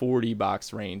 to 40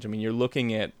 box range, I mean, you're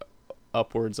looking at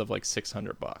upwards of like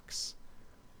 $600.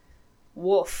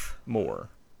 Woof. More.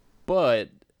 But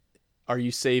are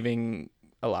you saving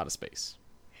a lot of space?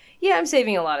 Yeah, I'm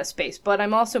saving a lot of space, but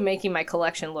I'm also making my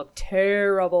collection look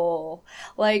terrible.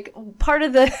 Like, part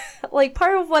of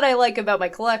what I like about my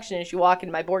collection is you walk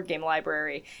into my board game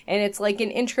library, and it's like an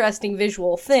interesting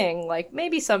visual thing. Like,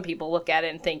 maybe some people look at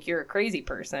it and think you're a crazy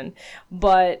person,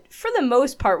 but for the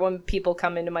most part, when people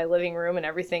come into my living room and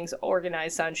everything's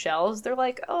organized on shelves, they're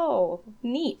like, oh,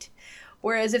 neat.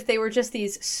 Whereas if they were just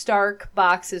these stark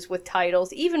boxes with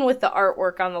titles, even with the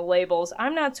artwork on the labels,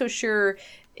 I'm not so sure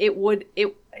it would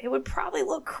probably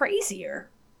look crazier.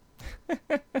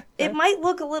 It might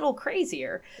look a little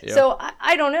crazier. Yeah. So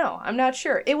I don't know. I'm not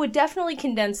sure. It would definitely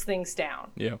condense things down.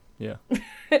 Yeah.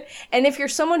 And if you're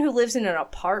someone who lives in an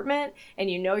apartment and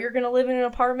you're going to live in an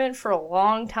apartment for a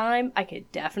long time, I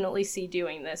could definitely see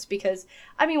doing this. Because,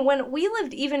 I mean, when we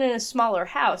lived even in a smaller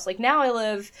house, like now I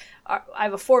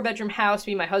have a 4-bedroom house.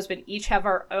 Me and my husband each have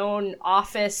our own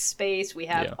office space. We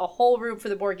have a whole room for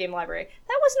the board game library.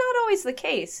 That was not always the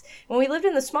case. When we lived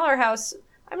in the smaller house,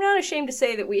 I'm not ashamed to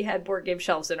say that we had board game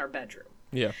shelves in our bedroom.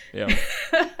 Yeah.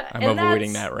 I'm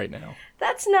avoiding that right now.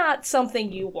 That's not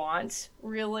something you want,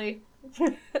 really.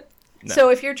 No. So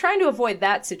if you're trying to avoid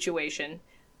that situation,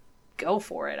 go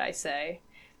for it, I say.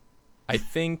 I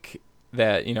think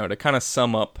that, to kind of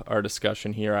sum up our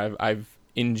discussion here, I've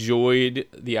enjoyed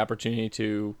the opportunity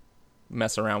to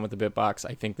mess around with the Bitbox.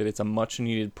 I think that it's a much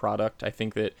needed product. I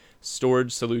think that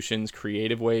Storage Solutions'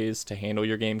 creative ways to handle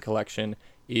your game collection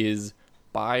is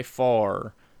by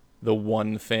far the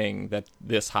one thing that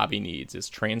this hobby needs, is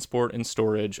transport and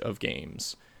storage of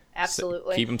games.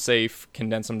 Absolutely. So keep them safe,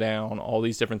 condense them down, all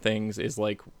these different things. Is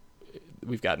like,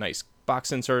 we've got nice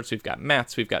box inserts, we've got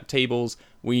mats, we've got tables.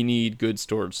 We need good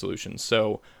storage solutions.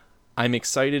 So I'm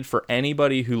excited for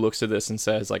anybody who looks at this and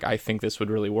says, like, I think this would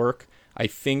really work. I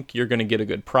think you're going to get a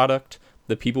good product.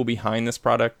 The people behind this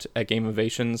product at Game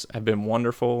Innovations have been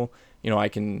wonderful. I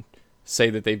can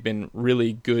say that they've been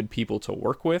really good people to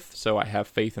work with, so I have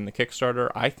faith in the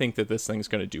Kickstarter. I think that this thing's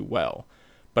going to do well,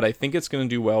 but I think it's going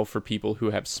to do well for people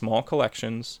who have small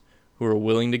collections, who are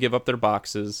willing to give up their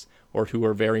boxes, or who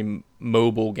are very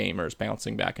mobile gamers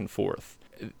bouncing back and forth.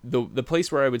 The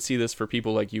place where I would see this for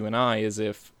people like you and I is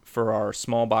if for our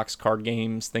small box card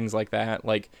games, things like that,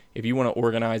 like if you want to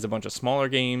organize a bunch of smaller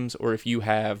games, or if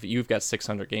you've got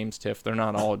 600 games, Tiff, they're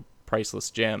not all priceless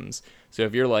gems. So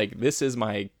if you're like, this is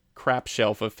my crap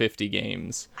shelf of 50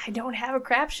 games. I don't have a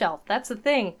crap shelf. That's the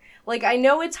thing. Like, I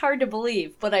know it's hard to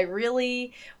believe, but I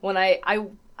really, when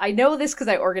I know this because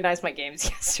I organized my games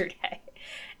yesterday.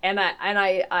 And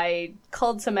I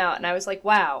culled some out, and I was like,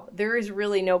 wow, there is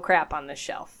really no crap on this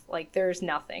shelf. Like, there's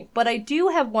nothing. But I do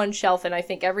have one shelf, and I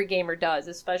think every gamer does,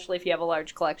 especially if you have a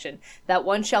large collection, that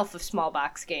one shelf of small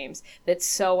box games that's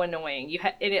so annoying.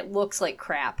 And it looks like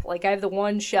crap. Like, I have the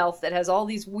one shelf that has all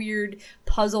these weird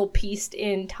puzzle pieced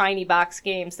in tiny box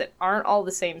games that aren't all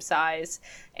the same size,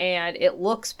 and it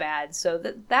looks bad. So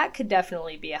that could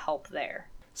definitely be a help there.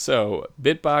 So,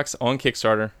 Bitbox on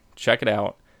Kickstarter, check it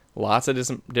out. Lots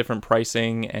of different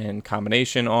pricing and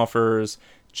combination offers.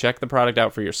 Check the product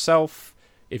out for yourself.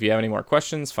 If you have any more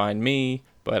questions, find me.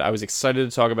 But I was excited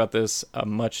to talk about this, a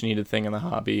much needed thing in the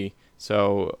hobby.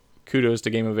 So kudos to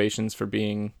Game Ovations for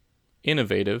being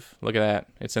innovative. Look at that.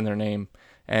 It's in their name.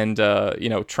 And,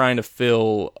 trying to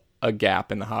fill a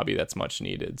gap in the hobby that's much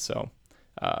needed. So,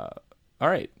 all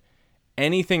right.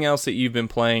 Anything else that you've been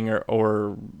playing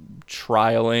or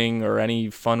trialing, or any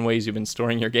fun ways you've been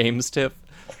storing your games, Tiff?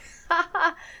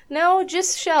 No,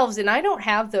 just shelves, and I don't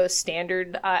have those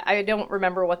standard, I don't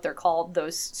remember what they're called,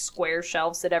 those square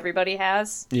shelves that everybody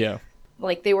has. Yeah.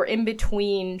 Like, they were in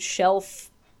between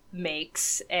shelf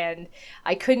makes, and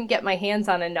I couldn't get my hands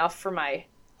on enough for my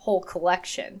whole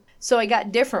collection. So I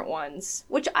got different ones,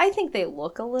 which I think they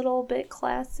look a little bit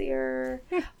classier,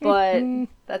 but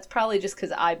that's probably just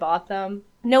because I bought them.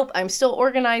 Nope, I'm still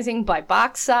organizing by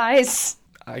box size.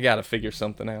 I gotta figure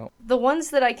something out. The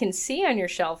ones that I can see on your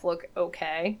shelf look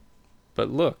okay. But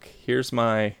look, here's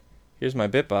my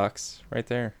Bitbox right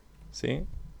there. See?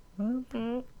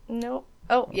 Nope.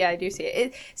 Oh, yeah, I do see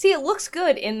it. It looks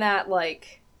good in that,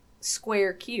 like,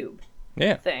 square cube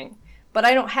thing. But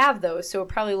I don't have those, so it would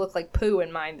probably look like poo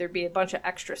in mine. There'd be a bunch of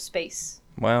extra space.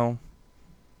 Well,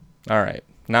 all right.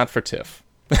 Not for Tiff.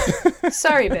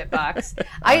 Sorry, Bitbox.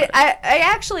 I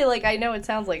actually, like, I know it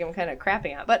sounds like I'm kind of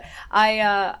crapping on it, but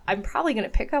I'm probably going to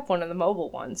pick up one of the mobile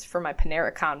ones for my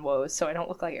Panera woes, so I don't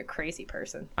look like a crazy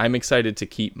person. I'm excited to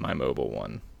keep my mobile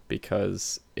one,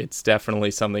 because it's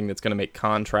definitely something that's going to make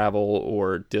con travel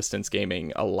or distance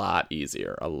gaming a lot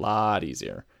easier. A lot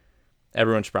easier.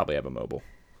 Everyone should probably have a mobile.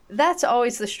 That's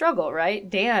always the struggle, right?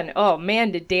 Dan, oh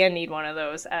man, did Dan need one of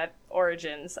those at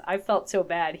Origins. I felt so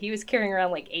bad. He was carrying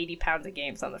around like 80 pounds of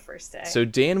games on the first day. So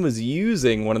Dan was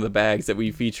using one of the bags that we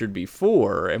featured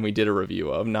before and we did a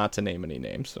review of, not to name any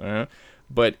names.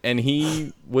 And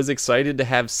he was excited to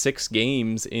have 6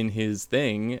 games in his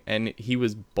thing, and he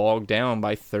was bogged down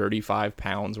by 35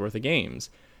 pounds worth of games.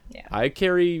 Yeah. I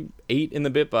carry 8 in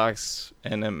the Bitbox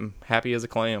and I'm happy as a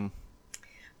clam.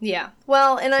 Yeah.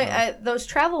 Well, and I those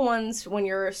travel ones, when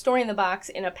you're storing the box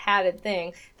in a padded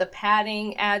thing, the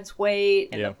padding adds weight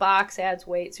and the box adds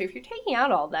weight. So if you're taking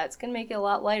out all that, it's going to make it a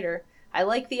lot lighter. I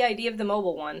like the idea of the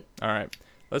mobile one. All right.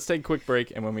 Let's take a quick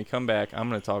break, and when we come back, I'm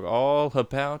going to talk all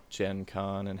about Gen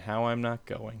Con and how I'm not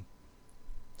going.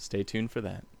 Stay tuned for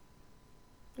that.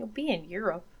 You'll be in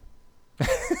Europe.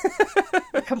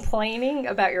 You're complaining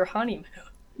about your honeymoon.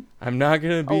 I'm not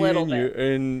going to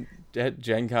be at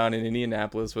Gen Con in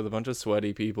Indianapolis with a bunch of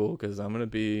sweaty people, because I'm going to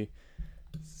be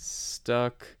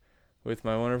stuck with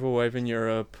my wonderful wife in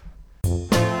Europe.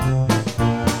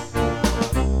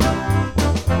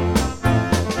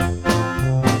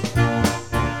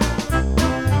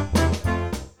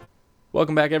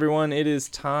 Welcome back, everyone. It is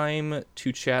time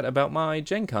to chat about my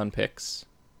Gen Con picks.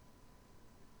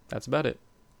 That's about it.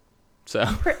 So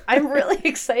I'm really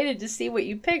excited to see what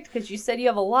you picked, because you said you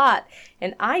have a lot,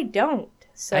 and I don't.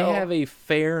 So I have a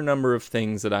fair number of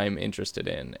things that I'm interested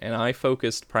in, and I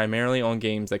focused primarily on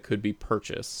games that could be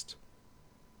purchased,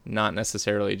 not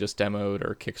necessarily just demoed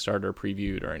or Kickstarter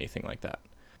previewed or anything like that.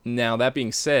 Now, that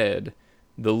being said,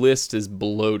 the list is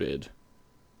bloated.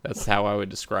 That's how I would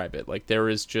describe it. Like, there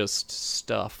is just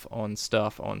stuff on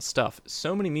stuff on stuff.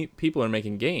 So many people are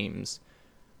making games,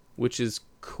 which is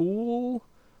cool,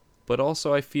 but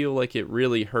also I feel like it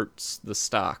really hurts the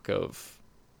stock of,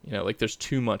 like, there's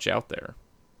too much out there.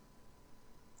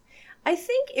 I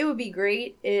think it would be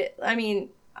great.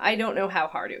 I don't know how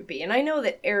hard it would be. And I know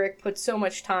that Eric put so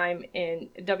much time in,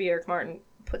 Eric Martin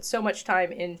put so much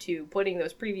time into putting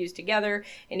those previews together,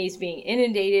 and he's being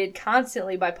inundated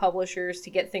constantly by publishers to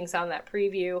get things on that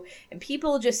preview. And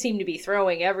people just seem to be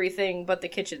throwing everything but the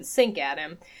kitchen sink at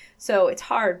him. So it's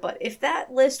hard. But if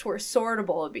that list were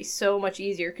sortable, it'd be so much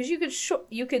easier, because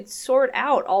you could sort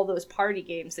out all those party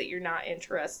games that you're not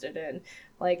interested in.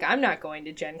 Like, I'm not going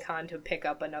to Gen Con to pick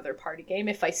up another party game.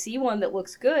 If I see one that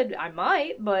looks good, I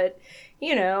might, but,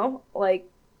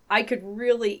 I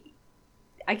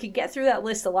could get through that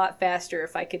list a lot faster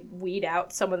if I could weed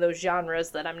out some of those genres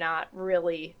that I'm not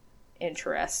really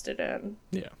interested in.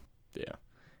 Yeah.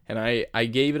 And I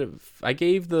gave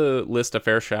the list a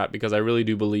fair shot, because I really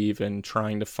do believe in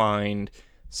trying to find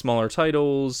smaller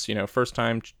titles, first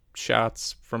time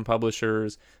shots from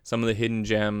publishers, some of the hidden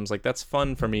gems. Like, that's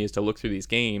fun for me, is to look through these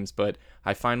games, but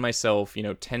I find myself,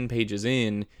 10 pages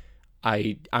in,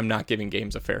 I'm not giving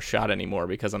games a fair shot anymore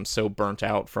because I'm so burnt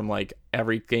out from, like,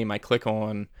 every game I click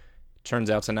on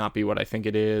turns out to not be what I think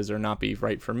it is or not be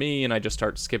right for me, and I just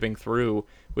start skipping through,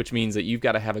 which means that you've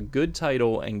got to have a good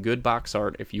title and good box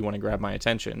art if you want to grab my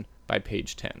attention by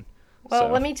page 10. Well,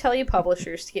 let me tell you,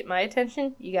 publishers, to get my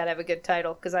attention, you got to have a good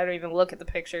title, because I don't even look at the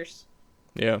pictures.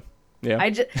 Yeah.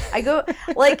 I go,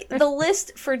 like, the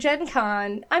list for Gen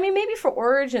Con, I mean, maybe for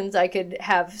Origins I could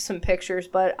have some pictures,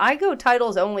 but I go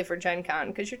titles only for Gen Con,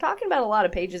 because you're talking about a lot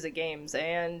of pages of games,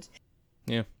 and...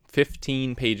 Yeah,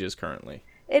 15 pages currently.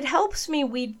 It helps me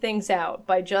weed things out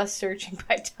by just searching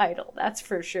by title, that's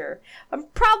for sure. I'm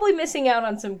probably missing out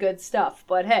on some good stuff,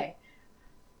 but hey,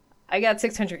 I got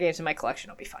 600 games in my collection,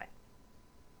 I'll be fine.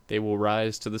 They will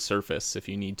rise to the surface if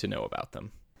you need to know about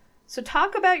them. So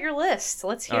talk about your list.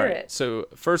 Let's hear it. So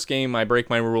first game, I break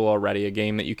my rule already, a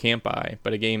game that you can't buy,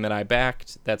 but a game that I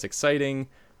backed that's exciting.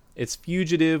 It's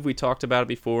Fugitive. We talked about it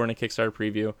before in a Kickstarter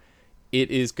preview. It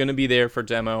is going to be there for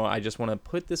demo. I just want to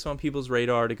put this on people's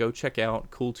radar to go check out.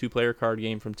 Cool 2-player card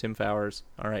game from Tim Fowers.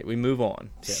 All right, we move on.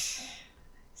 Yeah.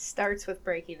 Starts with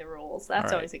breaking the rules.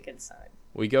 That's always a good sign.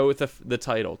 We go with the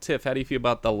title. Tiff, how do you feel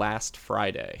about The Last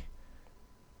Friday?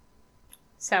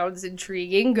 Sounds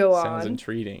intriguing. Go on. Sounds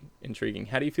intriguing.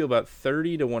 How do you feel about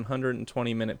 30 to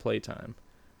 120 minute playtime?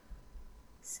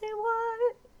 Say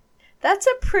what? That's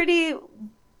a pretty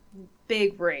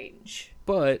big range.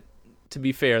 But to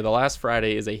be fair, The Last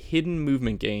Friday is a hidden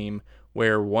movement game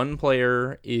where one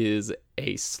player is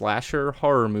a slasher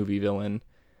horror movie villain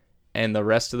and the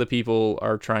rest of the people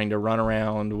are trying to run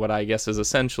around what I guess is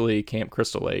essentially Camp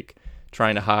Crystal Lake,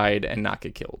 trying to hide and not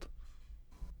get killed.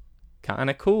 Kind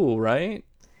of cool, right?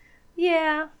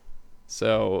 Yeah.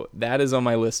 So that is on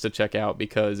my list to check out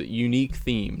because unique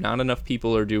theme. Not enough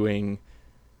people are doing.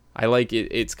 I like it.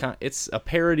 It's a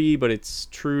parody, but it's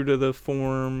true to the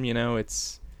form.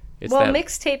 It's well,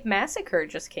 Mixtape Massacre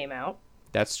just came out.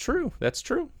 That's true.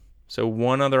 So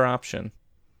one other option.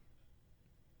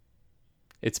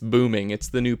 It's booming. It's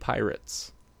the new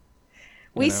Pirates.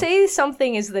 We say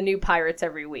something is the new Pirates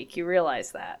every week. You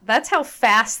realize that. That's how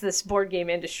fast this board game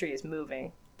industry is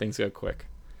moving. Things go quick.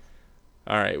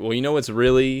 All right. Well, you know what's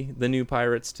really the new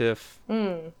Pirates, Tiff?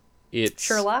 It's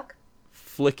Sherlock?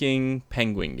 Flicking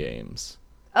penguin games.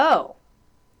 Oh.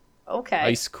 Okay.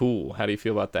 Ice Cool. How do you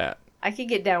feel about that? I could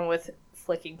get down with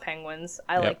flicking penguins.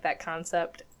 I like that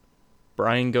concept.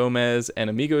 Brian Gomez and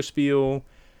Amigo Spiel.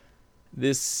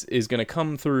 This is going to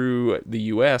come through the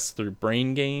U.S. through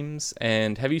Brain Games.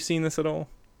 And have you seen this at all?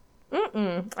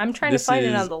 I'm trying to find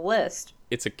it on the list.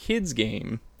 It's a kid's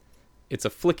game. It's a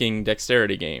flicking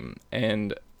dexterity game.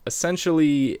 And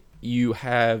essentially, you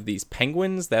have these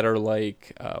penguins that are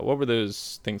like, what were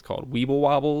those things called? Weeble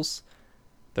Wobbles?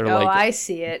 They're I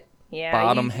see it. Yeah.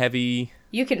 Bottom heavy.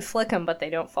 You can flick them, but they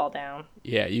don't fall down.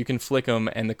 Yeah, you can flick them.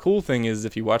 And the cool thing is,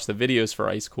 if you watch the videos for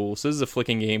Ice Cool, so this is a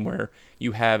flicking game where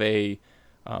you have a,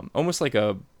 almost like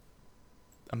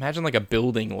imagine like a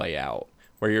building layout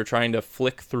where you're trying to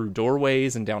flick through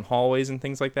doorways and down hallways and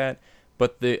things like that.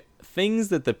 But the things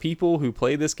that the people who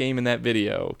play this game in that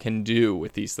video can do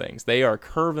with these things, they are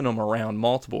curving them around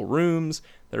multiple rooms.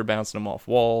 They're bouncing them off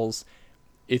walls.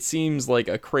 It seems like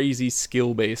a crazy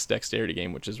skill-based dexterity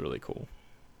game, which is really cool.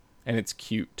 And it's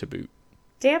cute to boot.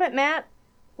 Damn it, Matt.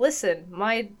 Listen,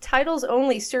 my titles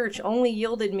only search only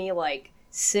yielded me like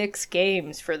 6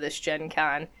 games for this Gen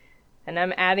Con. And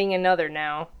I'm adding another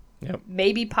now. Yep.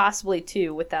 Maybe possibly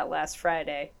 2 with that last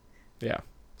Friday. Yeah.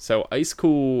 So Ice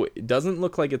Cool, it doesn't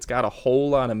look like it's got a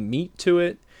whole lot of meat to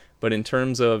it. But in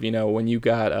terms of, when you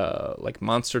got like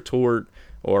Monster Tort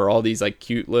or all these like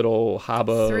cute little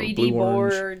Habba 3D blue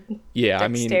board, orange. Yeah,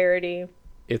 dexterity.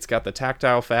 It's got the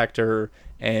tactile factor.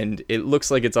 And it looks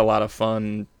like it's a lot of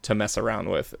fun to mess around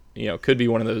with. Could be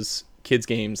one of those kids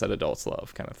games that adults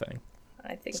love kind of thing.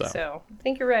 I think so. I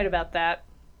think you're right about that.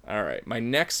 All right. My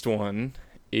next one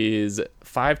is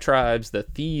 5 Tribes, The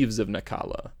Thieves of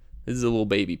Nakala. This is a little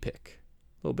baby pick.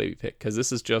 Because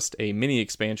this is just a mini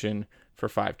expansion for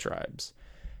 5 Tribes.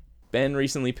 Ben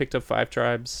recently picked up 5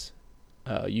 Tribes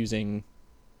using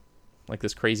like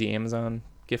this crazy Amazon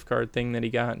gift card thing that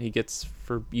he gets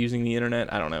for using the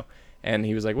internet. I don't know. And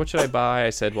he was like, what should I buy? I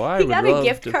said, well, I would love He got a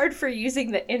gift card for using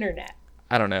the internet.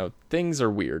 I don't know. Things are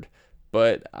weird.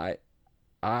 But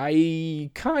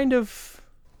I kind of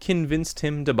convinced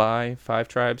him to buy 5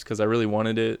 Tribes because I really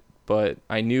wanted it. But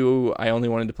I knew I only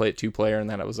wanted to play it 2-player and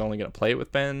that I was only going to play it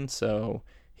with Ben. So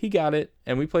he got it.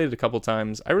 And we played it a couple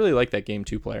times. I really like that game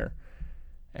 2-player.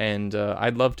 And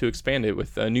I'd love to expand it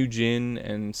with a new Djinn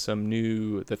and some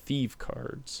the Thief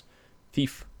cards.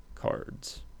 Thief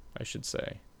cards, I should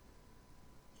say.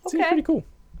 Okay. Seems pretty cool.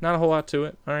 Not a whole lot to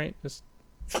it, alright?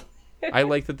 I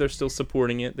like that they're still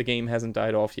supporting it. The game hasn't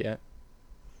died off yet.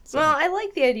 So. Well, I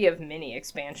like the idea of mini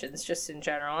expansions just in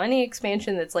general. Any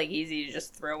expansion that's like easy to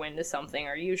just throw into something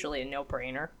are usually a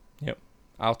no-brainer. Yep.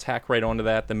 I'll tack right onto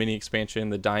that, the mini expansion,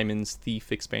 the Diamonds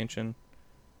Thief expansion.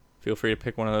 Feel free to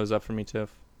pick one of those up for me,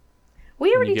 Tiff.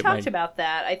 We already talked about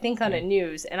that, I think, on a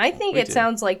news, and I think it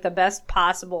sounds like the best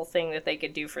possible thing that they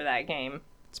could do for that game.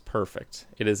 It's perfect.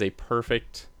 It is a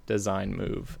perfect design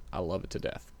move. I love it to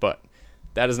death. But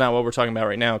that is not what we're talking about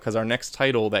right now, because our next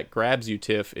title that grabs you,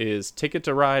 Tiff, is Ticket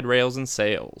to Ride, Rails, and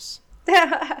Sails.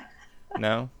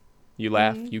 No? You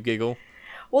laugh, you giggle.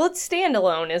 Well, it's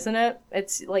standalone, isn't it?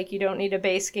 It's like you don't need a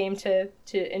base game to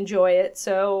enjoy it,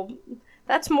 so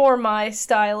that's more my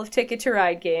style of Ticket to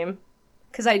Ride game,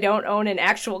 because I don't own an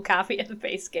actual copy of the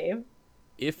base game.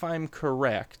 If I'm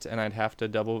correct, and I'd have to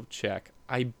double check,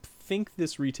 I think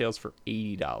this retails for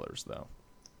 $80, though.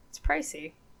 It's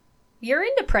pricey. You're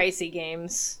into pricey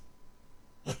games.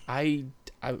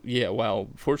 Yeah, well,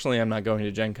 fortunately I'm not going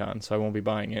to Gen Con, so I won't be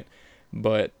buying it,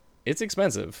 but it's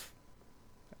expensive.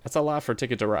 That's a lot for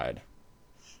Ticket to Ride.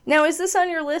 Now, is this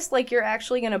on your list, like you're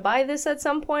actually going to buy this at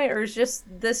some point, or is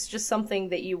this just something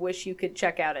that you wish you could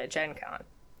check out at Gen Con?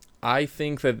 I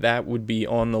think that would be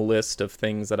on the list of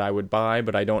things that I would buy,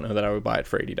 but I don't know that I would buy it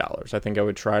for $80. I think I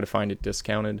would try to find it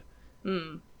discounted.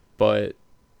 But,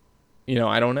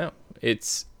 I don't know.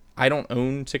 I don't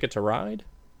own Ticket to Ride,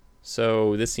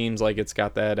 so this seems like it's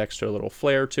got that extra little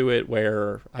flair to it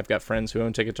where I've got friends who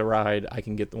own Ticket to Ride. I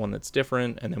can get the one that's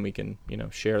different, and then we can,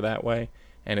 share that way.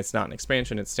 And it's not an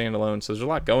expansion, it's standalone, so there's a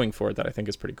lot going for it that I think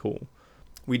is pretty cool.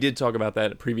 We did talk about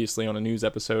that previously on a news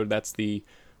episode. That's the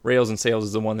Rails and Sails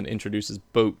is the one that introduces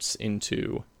boats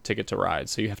into Ticket to Ride.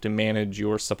 So you have to manage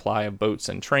your supply of boats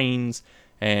and trains,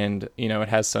 and, it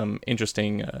has some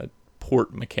interesting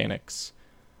port mechanics.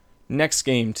 Next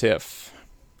game, Tiff,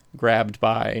 grabbed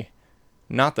by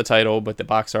not the title, but the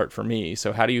box art for me.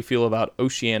 So how do you feel about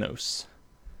Oceanos?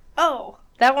 Oh,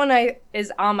 that one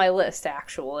is on my list,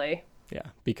 actually.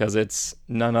 Yeah, because it's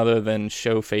none other than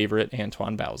show favorite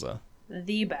Antoine Bauza.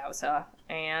 The Bauza.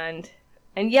 And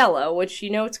yellow, which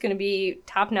it's going to be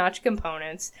top-notch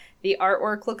components. The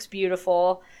artwork looks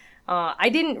beautiful. I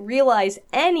didn't realize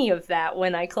any of that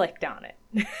when I clicked on it.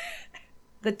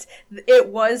 It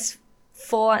was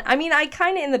full on. I mean, I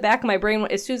kind of in the back of my brain,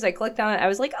 as soon as I clicked on it, I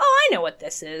was like, oh, I know what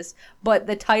this is. But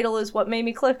the title is what made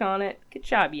me click on it. Good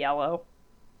job, Yellow.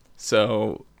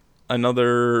 So,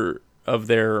 another of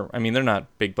they're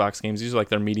not big box games. These are like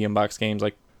their medium box games,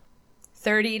 like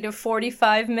 30 to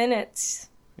 45 minutes.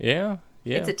 Yeah.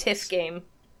 It's a TIFF game.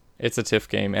 It's a TIFF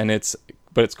game,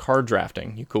 but it's card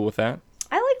drafting. You cool with that?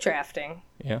 I like drafting.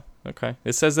 Yeah, okay.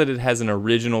 It says that it has an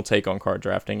original take on card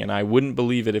drafting, and I wouldn't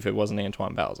believe it if it wasn't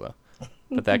Antoine Bauza.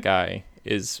 But that guy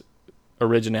is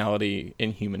originality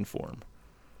in human form.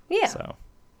 Yeah. So,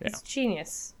 yeah. It's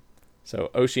genius.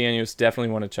 So, Oceanos,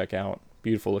 definitely want to check out.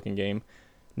 Beautiful looking game.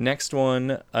 Next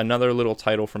one, another little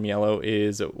title from Yellow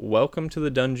is Welcome to the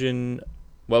Dungeon.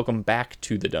 Welcome Back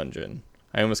to the Dungeon.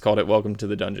 I almost called it Welcome to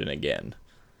the Dungeon again.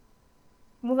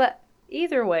 Well,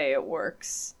 either way it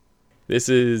works. This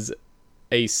is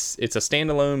it's a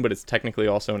standalone, but it's technically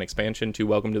also an expansion to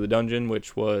Welcome to the Dungeon,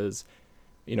 which was,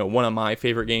 one of my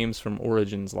favorite games from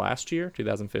Origins last year,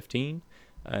 2015.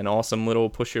 An awesome little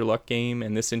push your luck game,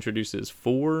 and this introduces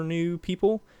 4 new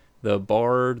people: the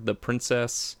Bard, the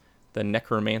Princess, the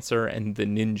Necromancer, and the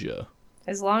Ninja.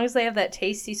 As long as they have that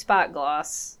tasty spot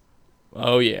gloss.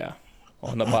 Oh yeah,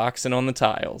 on the box and on the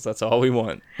tiles. That's all we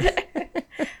want.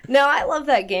 No, I love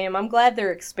that game. I'm glad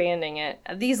they're expanding it.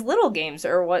 These little games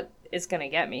are what is going to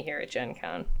get me here at Gen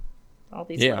Con. All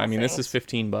these things. This is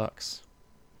 $15.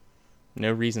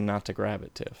 No reason not to grab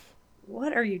it, Tiff.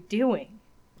 What are you doing?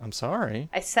 I'm sorry.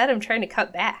 I said I'm trying to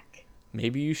cut back.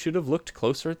 Maybe you should have looked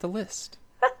closer at the list.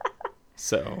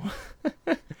 So.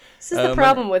 This is the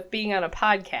problem with being on a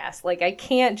podcast. Like, I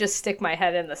can't just stick my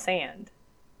head in the sand.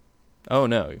 Oh,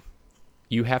 no.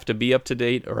 You have to be up to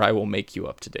date, or I will make you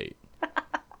up to date.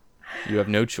 You have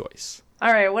no choice.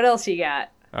 All right, what else you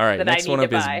got? All right, next one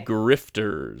up is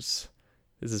Grifters.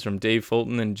 This is from Dave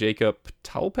Fulton and Jacob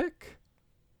Tlapek?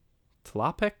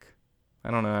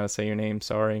 I don't know how to say your name.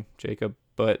 Sorry, Jacob.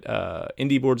 But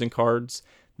Indie Boards and Cards.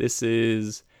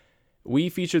 We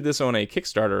featured this on a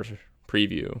Kickstarter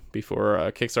preview before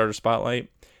Kickstarter Spotlight.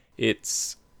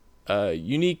 It's a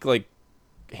unique,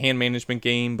 hand management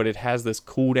game, but it has this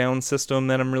cooldown system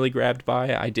that I'm really grabbed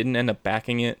by. I didn't end up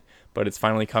backing it, but it's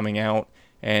finally coming out,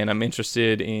 and I'm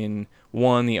interested in,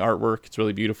 one, the artwork. It's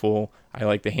really beautiful. I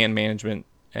like the hand management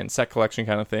and set collection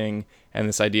kind of thing, and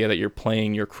this idea that you're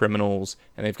playing your criminals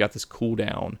and they've got this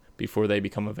cooldown before they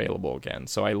become available again.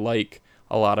 So I like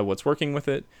a lot of what's working with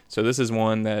it. So this is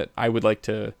one that I would like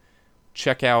to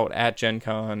check out at Gen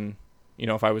Con. You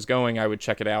know, if I was going, I would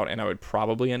check it out, and I would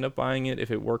probably end up buying it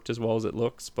if it worked as well as it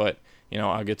looks, but, you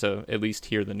know, I'll get to at least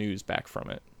hear the news back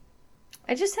from it.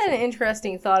 I just had an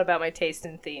interesting thought about my taste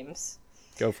in themes.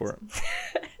 Go for it.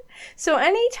 So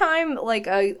anytime, like,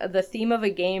 the theme of a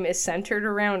game is centered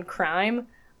around crime,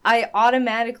 I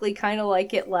automatically kind of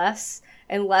like it less,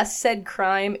 unless said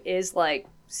crime is, like,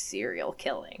 serial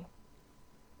killing.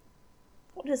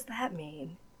 What does that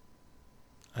mean?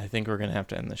 I think we're going to have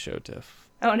to end the show, Tiff.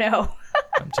 Oh, no.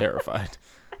 I'm terrified.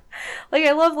 Like,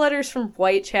 I love Letters from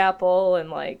Whitechapel, and,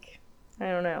 like, I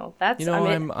don't know. That's, you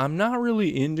know, I'm not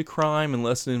really into crime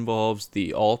unless it involves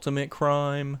the ultimate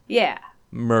crime. Yeah.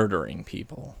 Murdering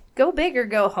people. Go big or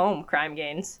go home, Crime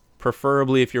Gains.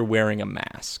 Preferably if you're wearing a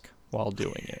mask while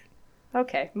doing it.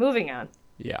 Okay, moving on.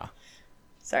 Yeah.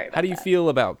 Sorry about that. How do you feel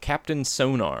about Captain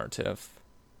Sonar, Tiff?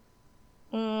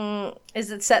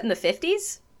 Is it set in the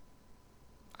 50s?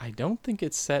 I don't think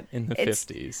it's set in the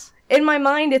 50s. In my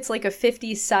mind, it's like a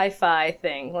 50s sci-fi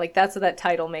thing. Like, that's what that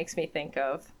title makes me think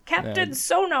of. Captain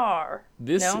Sonar!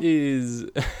 This No? is...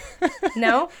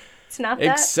 No? It's not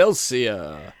that?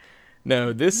 Excelsior!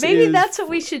 No, this Maybe is... that's what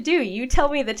we should do. You tell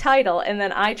me the title, and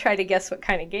then I try to guess what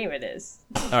kind of game it is.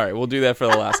 All right, we'll do that for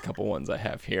the last couple ones I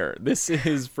have here. This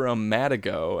is from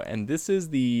Matago, and this is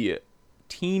the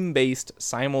team-based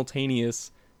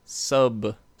simultaneous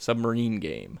submarine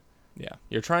game. Yeah,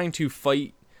 you're trying to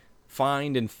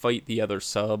find and fight the other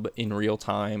sub in real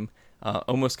time,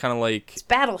 almost kind of like... It's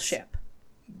Battleship.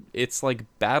 It's like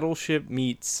Battleship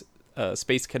meets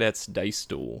Space Cadets Dice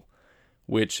Duel,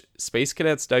 which Space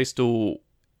Cadets Dice Duel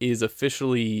is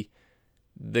officially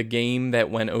the game that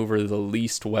went over the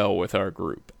least well with our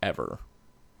group ever.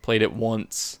 Played it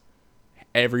once,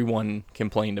 everyone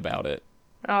complained about it.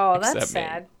 Oh, that's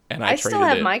sad. And I still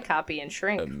have my copy in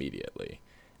shrink. Immediately.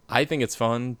 I think it's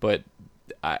fun, but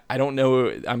I don't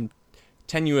know. I'm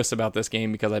tenuous about this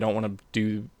game because I don't want to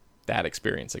do that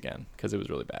experience again because it was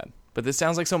really bad. But this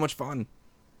sounds like so much fun.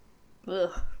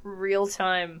 Ugh, real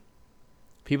time.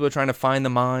 People are trying to find the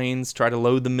mines, try to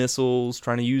load the missiles,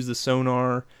 trying to use the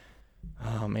sonar.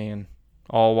 Oh, man.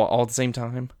 All at the same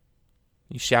time.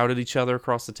 You shout at each other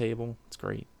across the table. It's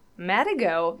great.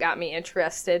 Matago got me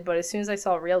interested, but as soon as I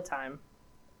saw real time,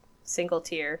 single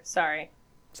tier. Sorry,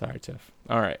 Tiff.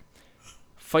 All right.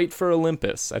 Fight for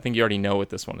Olympus. I think you already know what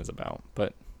this one is about,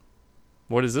 but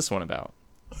what is this one about?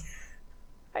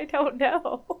 I don't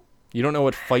know. You don't know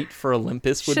what Fight for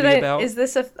Olympus would be about? Is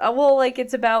this well, like,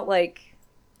 it's about, like,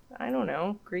 I don't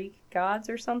know, Greek gods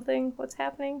or something? What's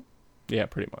happening? Yeah,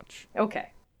 pretty much. Okay.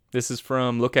 This is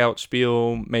from Lookout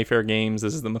Spiel, Mayfair Games.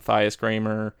 This is the Matthias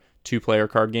Kramer 2-player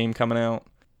card game coming out.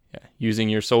 Yeah, using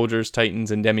your soldiers,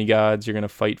 titans, and demigods, you're going to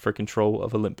fight for control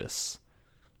of Olympus.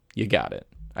 You got it.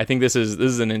 I think this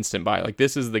is an instant buy. Like,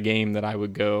 this is the game that I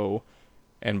would go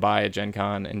and buy at Gen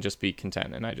Con and just be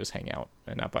content, and I just hang out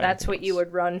and not buy That's what else. You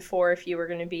would run for if you were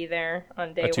going to be there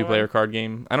on day one? A 2-player card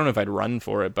game? I don't know if I'd run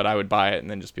for it, but I would buy it and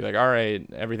then just be like, all right,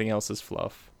 everything else is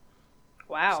fluff.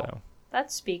 Wow. So,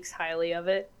 that speaks highly of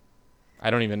it. I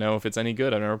don't even know if it's any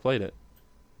good. I've never played it.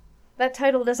 That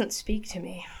title doesn't speak to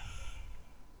me.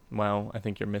 Well, I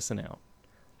think you're missing out.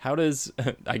 How does...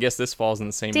 I guess this falls in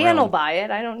the same Dan realm. will buy it.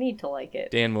 I don't need to like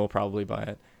it. Dan will probably buy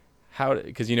it.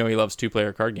 Because you know he loves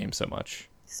 2-player card games so much.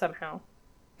 Somehow.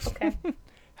 Okay.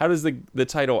 How does the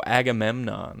title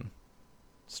Agamemnon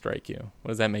strike you? What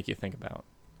does that make you think about?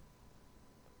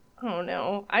 Oh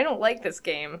no, I don't like this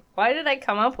game. Why did I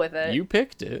come up with it? You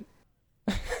picked it.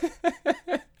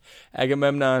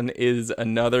 Agamemnon is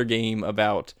another game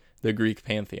about the Greek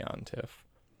pantheon, Tiff.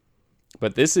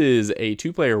 But this is a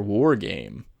 2-player war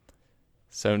game,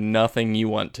 so nothing you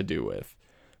want to do with.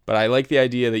 But I like the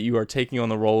idea that you are taking on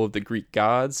the role of the Greek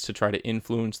gods to try to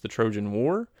influence the Trojan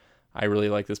War. I really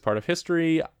like this part of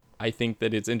history. I think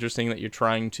that it's interesting that you're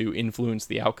trying to influence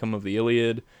the outcome of the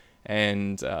Iliad.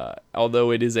 And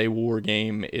although it is a war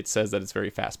game, it says that it's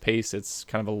very fast-paced. It's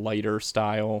kind of a lighter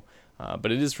style.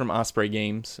 But it is from Osprey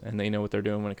Games, and they know what they're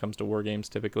doing when it comes to war games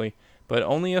typically. But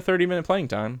only a 30-minute playing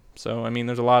time. So, I mean,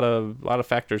 there's a lot of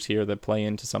factors here that play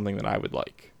into something that I would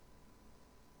like.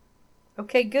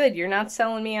 Okay, good. You're not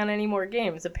selling me on any more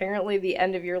games. Apparently the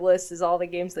end of your list is all the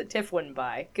games that Tiff wouldn't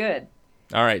buy. Good.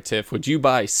 All right, Tiff, would you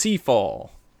buy Seafall?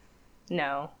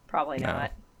 No, probably No.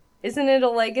 not. Isn't it a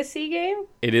legacy game?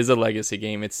 It is a legacy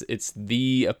game. It's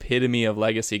the epitome of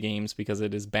legacy games because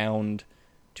it is bound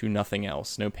to nothing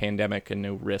else. No pandemic and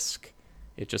no risk.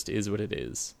 It just is what it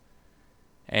is.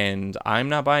 And I'm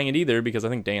not buying it either because I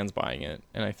think Dan's buying it.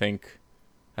 And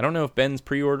I don't know if Ben's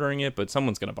pre-ordering it, but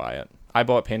someone's going to buy it. I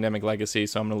bought Pandemic Legacy,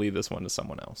 so I'm going to leave this one to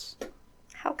someone else.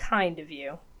 How kind of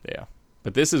you. Yeah.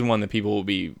 But this is one that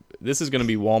this is going to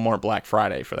be Walmart Black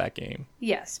Friday for that game.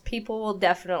 Yes, people will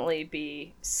definitely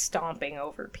be stomping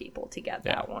over people to get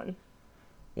that one.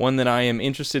 One that I am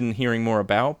interested in hearing more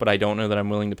about, but I don't know that I'm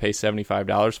willing to pay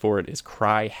 $75 for it, is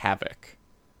Cry Havoc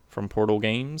from Portal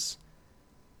Games.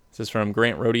 This is from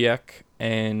Grant Rodiak,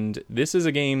 and this is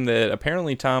a game that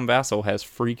apparently Tom Vassell has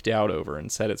freaked out over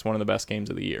and said it's one of the best games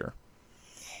of the year.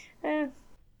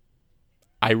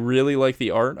 I really like the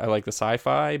art. I like the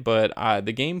sci-fi, but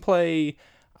the gameplay,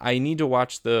 I need to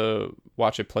watch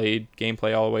it played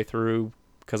gameplay all the way through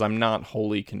because I'm not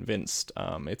wholly convinced.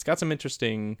 It's got some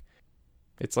interesting.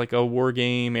 It's like a war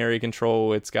game, area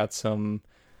control. It's got some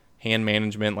hand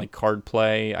management, like card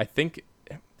play. I think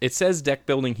it says deck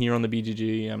building here on the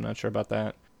BGG. I'm not sure about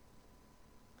that.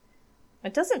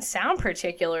 It doesn't sound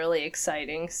particularly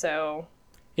exciting, so.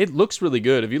 It looks really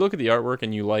good. If you look at the artwork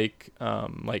and you like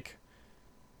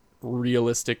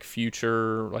realistic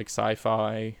future, like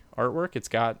sci-fi artwork, it's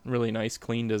got really nice,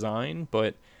 clean design,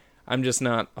 but I'm just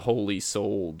not wholly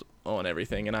sold on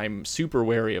everything. And I'm super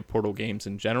wary of Portal games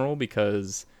in general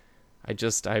because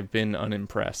I've been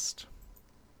unimpressed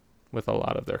with a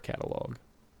lot of their catalog.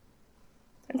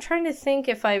 I'm trying to think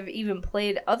if I've even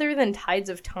played, other than Tides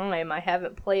of Time, I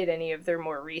haven't played any of their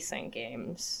more recent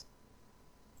games.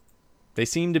 They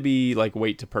seem to be like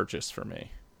wait to purchase for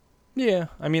me. Yeah,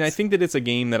 I mean, I think that it's a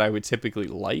game that I would typically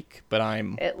like, but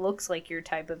It looks like your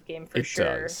type of game for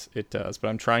sure. It does, but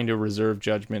I'm trying to reserve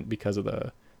judgment because of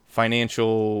the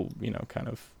financial, kind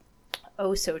of...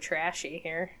 Oh, so trashy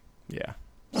here. Yeah,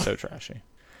 so trashy.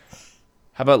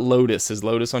 How about Lotus? Is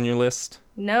Lotus on your list?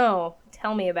 No,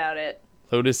 tell me about it.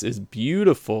 Lotus is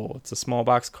beautiful. It's a small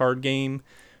box card game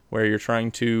where you're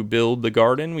trying to build the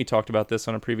garden. We talked about this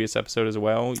on a previous episode as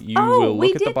well. You will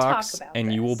look at the box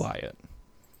and you will buy it.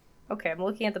 Okay, I'm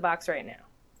looking at the box right now.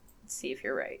 Let's see if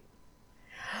you're right.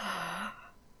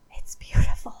 It's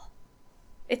beautiful.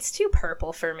 It's too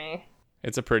purple for me.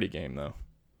 It's a pretty game, though.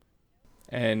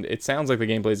 And it sounds like the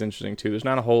gameplay is interesting, too. There's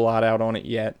not a whole lot out on it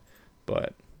yet,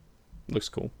 but it looks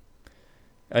cool.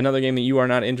 Another game that you are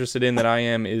not interested in that I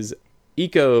am is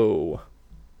Eco.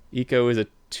 Eco is a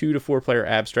 2 to 4 player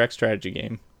abstract strategy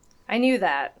game. I knew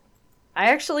that. I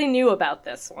actually knew about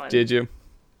this one. Did you?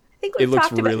 I think it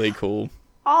looks really cool.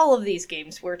 All of these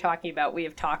games we're talking about, we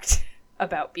have talked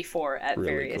about before at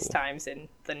really various cool. times in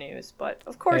the news. But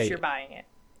of course you're buying it.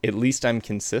 At least I'm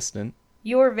consistent.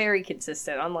 You're very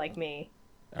consistent, unlike me.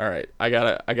 All right, I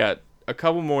got a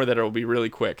couple more that will be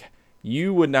really quick.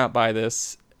 You would not buy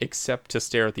this except to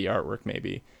stare at the artwork,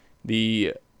 maybe.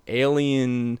 The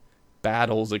Alien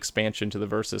Battles expansion to the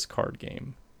Versus card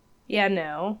game. Yeah,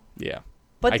 no. Yeah.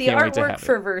 But the artwork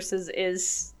for Versus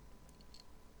is,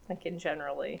 like, in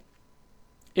generally...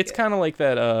 It's kind of like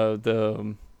that,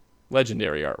 the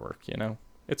Legendary artwork,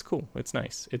 It's cool. It's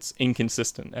nice. It's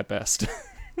inconsistent at best.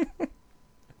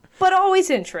 But always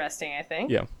interesting, I think.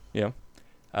 Yeah.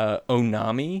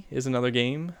 Onami is another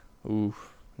game. Ooh,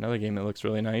 another game that looks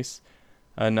really nice.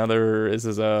 This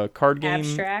is a card game.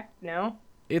 Abstract? No?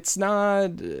 It's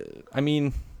not,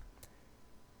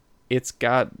 it's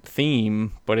got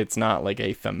theme, but it's not like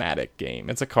a thematic game.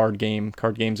 It's a card game.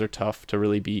 Card games are tough to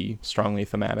really be strongly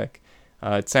thematic.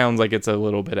 It sounds like it's a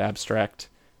little bit abstract,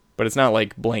 but it's not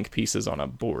like blank pieces on a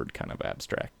board kind of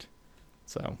abstract.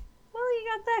 So. Well, you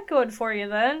got that going for you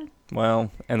then.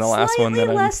 Well, and the last one that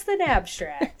less than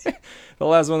abstract. The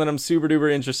last one that I'm super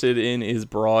duper interested in is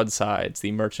Broadsides,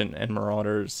 the Merchant and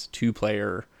Marauders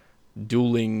 2-player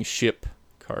dueling ship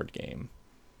card game.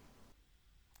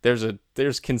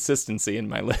 There's consistency in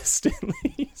my list at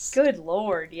least. Good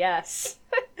lord, yes.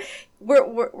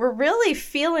 We're really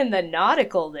feeling the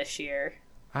nautical this year.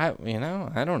 I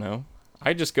don't know.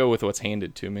 I just go with what's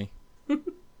handed to me.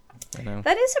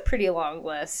 That is a pretty long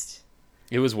list.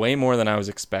 It was way more than I was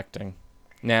expecting.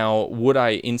 Now, would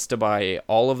I insta-buy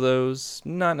all of those?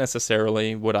 Not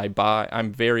necessarily. Would I buy?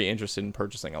 I'm very interested in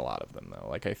purchasing a lot of them, though.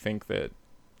 Like, I think that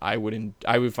I would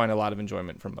find a lot of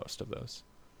enjoyment from most of those.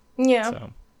 Yeah.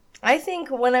 So. I think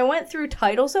when I went through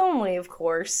titles only, of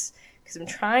course, because I'm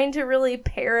trying to really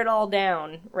pare it all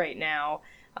down right now,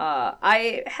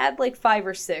 I had like 5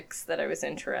 or 6 that I was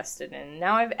interested in.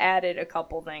 Now I've added a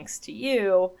couple thanks to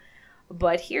you,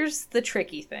 but here's the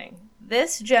tricky thing.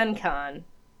 This Gen Con,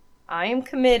 I am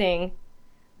committing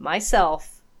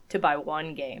myself to buy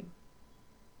one game.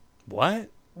 What?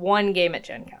 One game at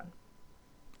Gen Con.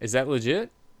 Is that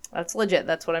legit? That's legit.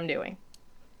 That's what I'm doing.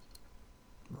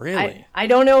 Really? I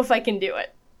don't know if I can do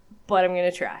it, but I'm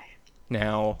going to try.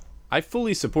 Now, I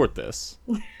fully support this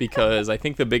because I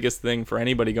think the biggest thing for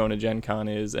anybody going to Gen Con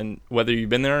is, and whether you've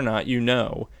been there or not,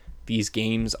 these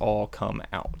games all come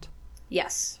out.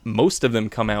 Yes. Most of them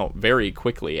come out very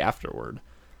quickly afterward,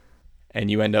 and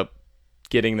you end up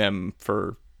getting them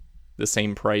for the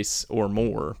same price or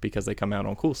more because they come out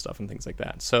on cool stuff and things like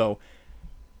that. So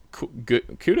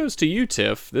kudos to you,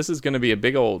 Tiff. This is going to be a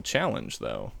big old challenge,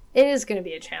 though. It is going to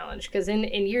be a challenge because in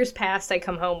years past, I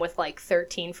come home with like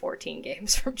 13, 14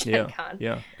 games from Gen Con.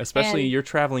 Yeah, especially you're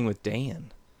traveling with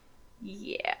Dan.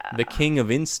 Yeah. The king of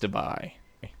Instabuy.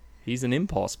 He's an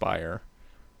impulse buyer.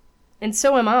 And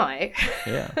so am I.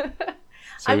 Yeah.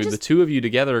 So the two of you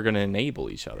together are going to enable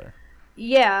each other.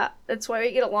 Yeah, that's why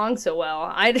we get along so well.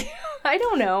 I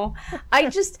don't know.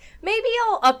 Maybe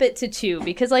I'll up it to 2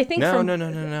 because I think No.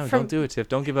 Don't do it, Tiff.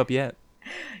 Don't give up yet.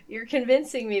 You're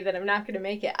convincing me that I'm not going to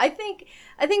make it. I think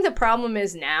the problem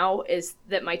is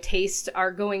that my tastes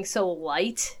are going so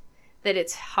light that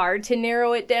it's hard to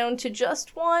narrow it down to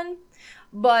just one.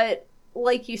 But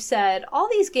like you said, all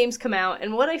these games come out,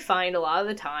 and what I find a lot of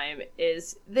the time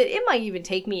is that it might even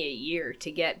take me a year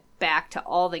to get back to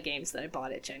all the games that I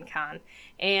bought at Gen Con.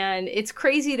 And it's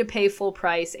crazy to pay full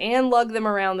price and lug them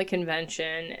around the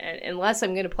convention unless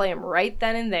I'm going to play them right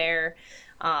then and there.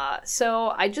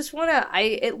 So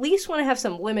I at least want to have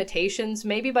some limitations.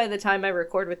 Maybe by the time I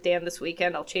record with Dan this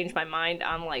weekend, I'll change my mind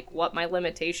on like what my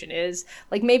limitation is.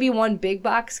 Like maybe one big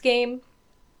box game.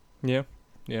 Yeah.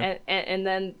 And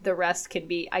then the rest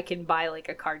I can buy like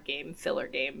a card game, filler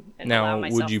game, and now, allow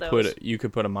myself would you those. you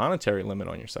could put a monetary limit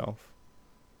on yourself?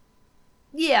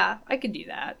 Yeah, I could do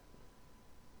that.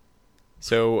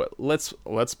 So let's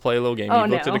play a little game. You've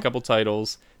looked at a couple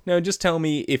titles. No, just tell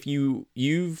me if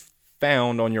you've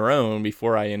found on your own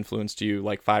before I influenced you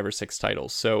like 5 or 6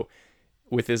 titles. So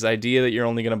with this idea that you're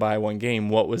only going to buy one game,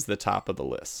 what was the top of the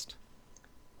list?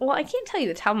 Well, I can't tell you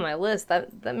the top of my list.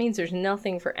 That means there's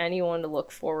nothing for anyone to look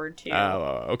forward to.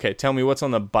 Oh, okay. Tell me what's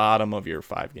on the bottom of your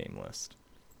 5-game list.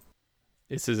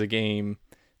 This is a game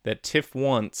that Tiff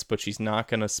wants, but she's not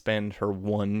going to spend her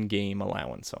 1 game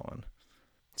allowance on,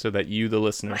 so that you, the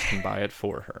listeners, can buy it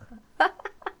for her.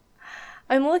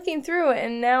 I'm looking through it,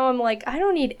 and now I'm like, I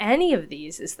don't need any of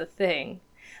these, is the thing.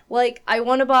 Like, I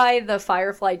want to buy the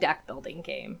Firefly deck building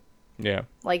game. Yeah.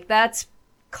 Like, that's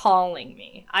calling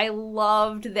me. I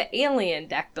loved the Alien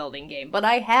deck building game, but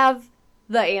I have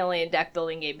the Alien deck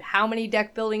building game. How many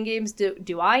deck building games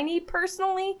do I need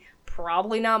personally?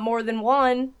 Probably not more than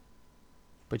 1.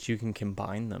 But you can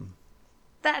combine them.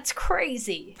 That's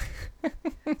crazy.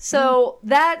 So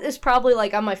that is probably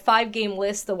like on my 5-game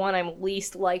list, the one I'm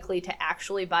least likely to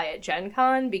actually buy at Gen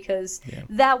Con, because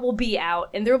that will be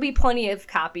out and there will be plenty of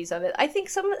copies of it. I think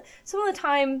some of the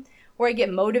time where I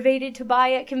get motivated to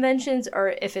buy at conventions, or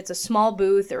if it's a small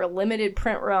booth or a limited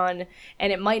print run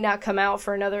and it might not come out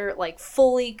for another, like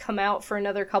fully come out for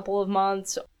another couple of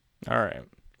months. All right.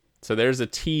 So there's a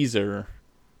teaser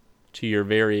to your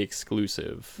very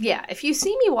exclusive. Yeah, if you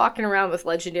see me walking around with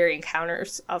Legendary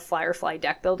Encounters, a Firefly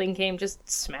deck building game, just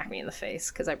smack me in the face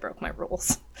because I broke my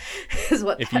rules. Is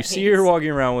what if you see her walking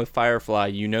around with Firefly,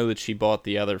 you know that she bought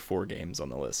the other 4 games on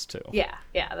the list too. Yeah,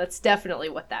 that's definitely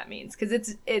what that means,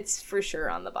 because it's for sure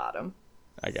on the bottom.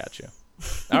 I got you.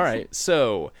 All right,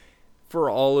 so for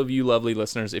all of you lovely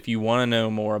listeners, if you want to know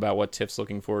more about what Tiff's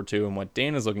looking forward to and what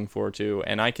Dan is looking forward to,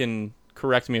 and I can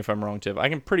correct me if I'm wrong, Tiff, I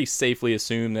can pretty safely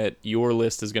assume that your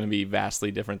list is going to be vastly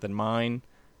different than mine.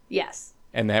 Yes.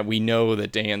 And that we know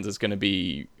that Dan's is going to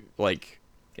be, like,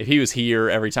 if he was here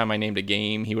every time I named a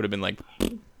game, he would have been like,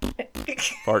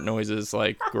 fart noises,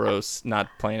 like, gross, not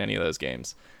playing any of those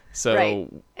games. So,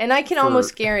 right. And I can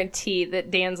almost guarantee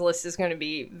that Dan's list is going to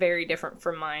be very different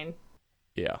from mine.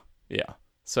 Yeah.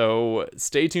 So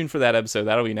stay tuned for that episode.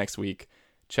 That'll be next week.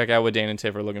 Check out what Dan and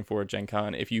Tiff are looking for at Gen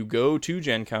Con. If you go to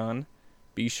Gen Con,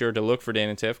 be sure to look for Dan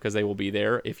and Tiff because they will be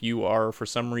there. If you are, for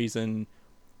some reason,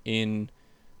 in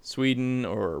Sweden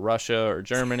or Russia or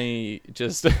Germany,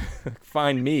 just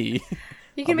find me.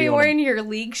 You can be wearing your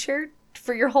League shirt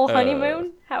for your whole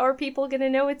honeymoon? How are people going to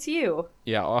know it's you?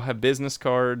 Yeah, I'll have business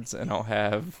cards and I'll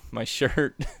have my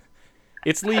shirt.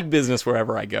 It's League business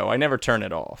wherever I go. I never turn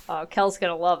it off. Oh, Kel's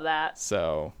going to love that.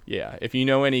 So, yeah. If you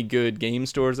know any good game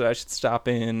stores that I should stop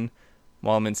in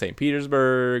while I'm in St.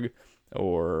 Petersburg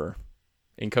or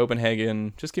in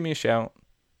Copenhagen, just give me a shout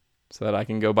so that I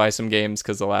can go buy some games,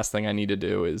 because the last thing I need to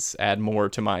do is add more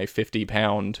to my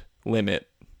 50-pound limit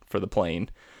for the plane.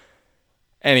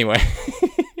 Anyway,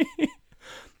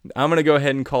 I'm going to go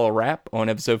ahead and call a wrap on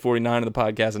episode 49 of the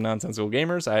podcast of Nonsensical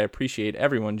Gamers. I appreciate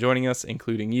everyone joining us,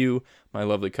 including you, my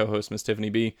lovely co-host, Miss Tiffany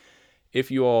B.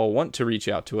 If you all want to reach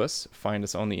out to us, find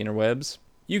us on the interwebs.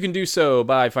 You can do so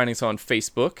by finding us on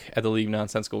Facebook at the League of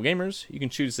Nonsensical Gamers. You can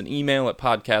shoot us an email at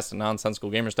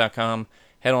podcast@nonsensicalgamers.com.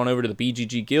 Head on over to the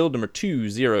BGG Guild number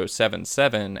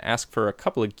 2077. Ask for a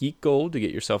couple of geek gold to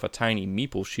get yourself a tiny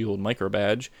Meeple Shield micro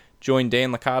badge. Join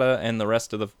Dan Licata and the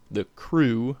rest of the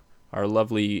crew, our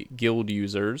lovely guild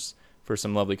users, for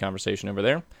some lovely conversation over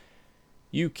there.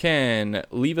 You can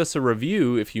leave us a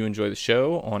review if you enjoy the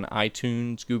show on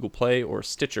iTunes, Google Play, or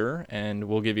Stitcher, and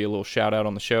we'll give you a little shout out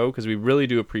on the show because we really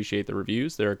do appreciate the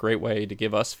reviews. They're a great way to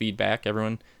give us feedback.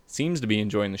 Everyone seems to be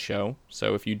enjoying the show,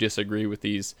 so if you disagree with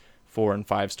these 4- and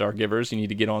 5-star givers, you need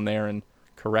to get on there and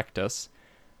correct us.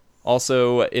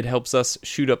 Also, it helps us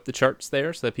shoot up the charts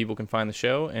there so that people can find the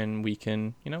show and we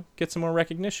can, get some more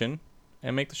recognition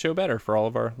and make the show better for all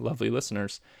of our lovely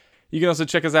listeners. You can also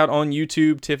check us out on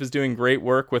YouTube. Tiff is doing great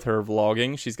work with her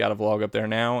vlogging. She's got a vlog up there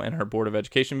now and her Board of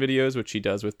Education videos, which she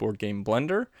does with Board Game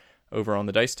Blender over on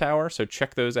the Dice Tower. So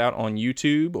check those out on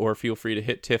YouTube, or feel free to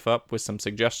hit Tiff up with some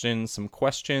suggestions, some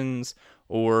questions,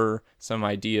 or some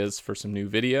ideas for some new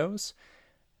videos.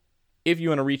 If you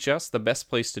want to reach us, the best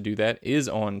place to do that is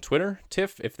on Twitter.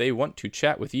 Tiff, if they want to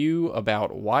chat with you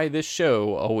about why this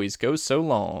show always goes so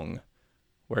long,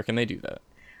 where can they do that?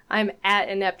 I'm at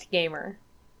Inept Gamer.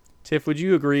 Tiff, would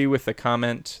you agree with the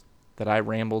comment that I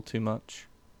ramble too much?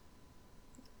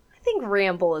 I think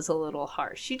ramble is a little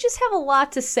harsh. You just have a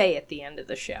lot to say at the end of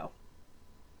the show.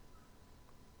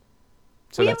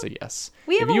 So that's a yes.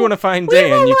 If you want to find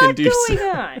Dan, you can do so.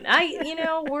 Going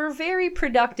on. We're very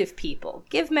productive people.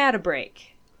 Give Matt a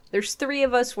break. There's 3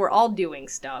 of us. We're all doing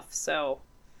stuff, so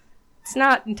it's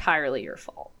not entirely your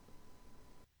fault.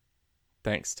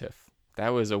 Thanks, Tiff. I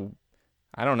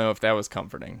don't know if that was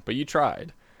comforting, but you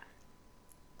tried.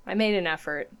 I made an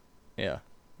effort. Yeah,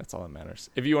 that's all that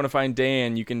matters. If you want to find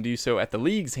Dan, you can do so at the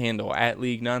League's handle, at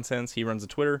League Nonsense. He runs a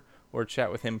Twitter, or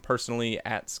chat with him personally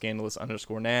at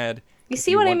scandalous_nad. You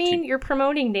see what I mean? You're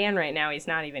promoting Dan right now. He's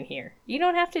not even here. You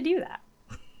don't have to do that.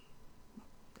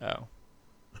 Oh.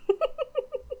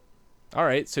 All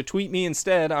right, so tweet me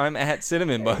instead. I'm at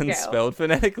Cinnamon Buns, spelled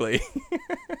phonetically.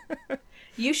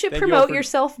 You should promote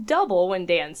yourself double when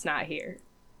Dan's not here.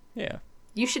 Yeah.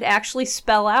 You should actually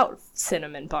spell out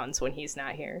Cinnamon Buns when he's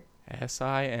not here.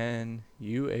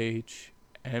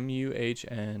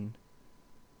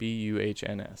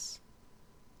 SINUHMUHNBUHNS.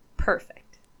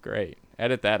 Perfect. Great.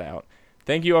 Edit that out.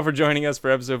 Thank you all for joining us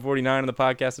for episode 49 of the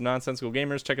podcast of Nonsensical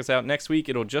Gamers. Check us out next week.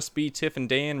 It'll just be Tiff and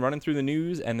Dan running through the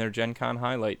news and their Gen Con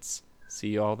highlights. See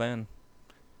you all then.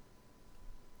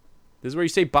 This is where you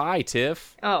say bye,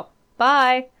 Tiff. Oh,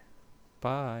 bye.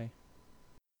 Bye.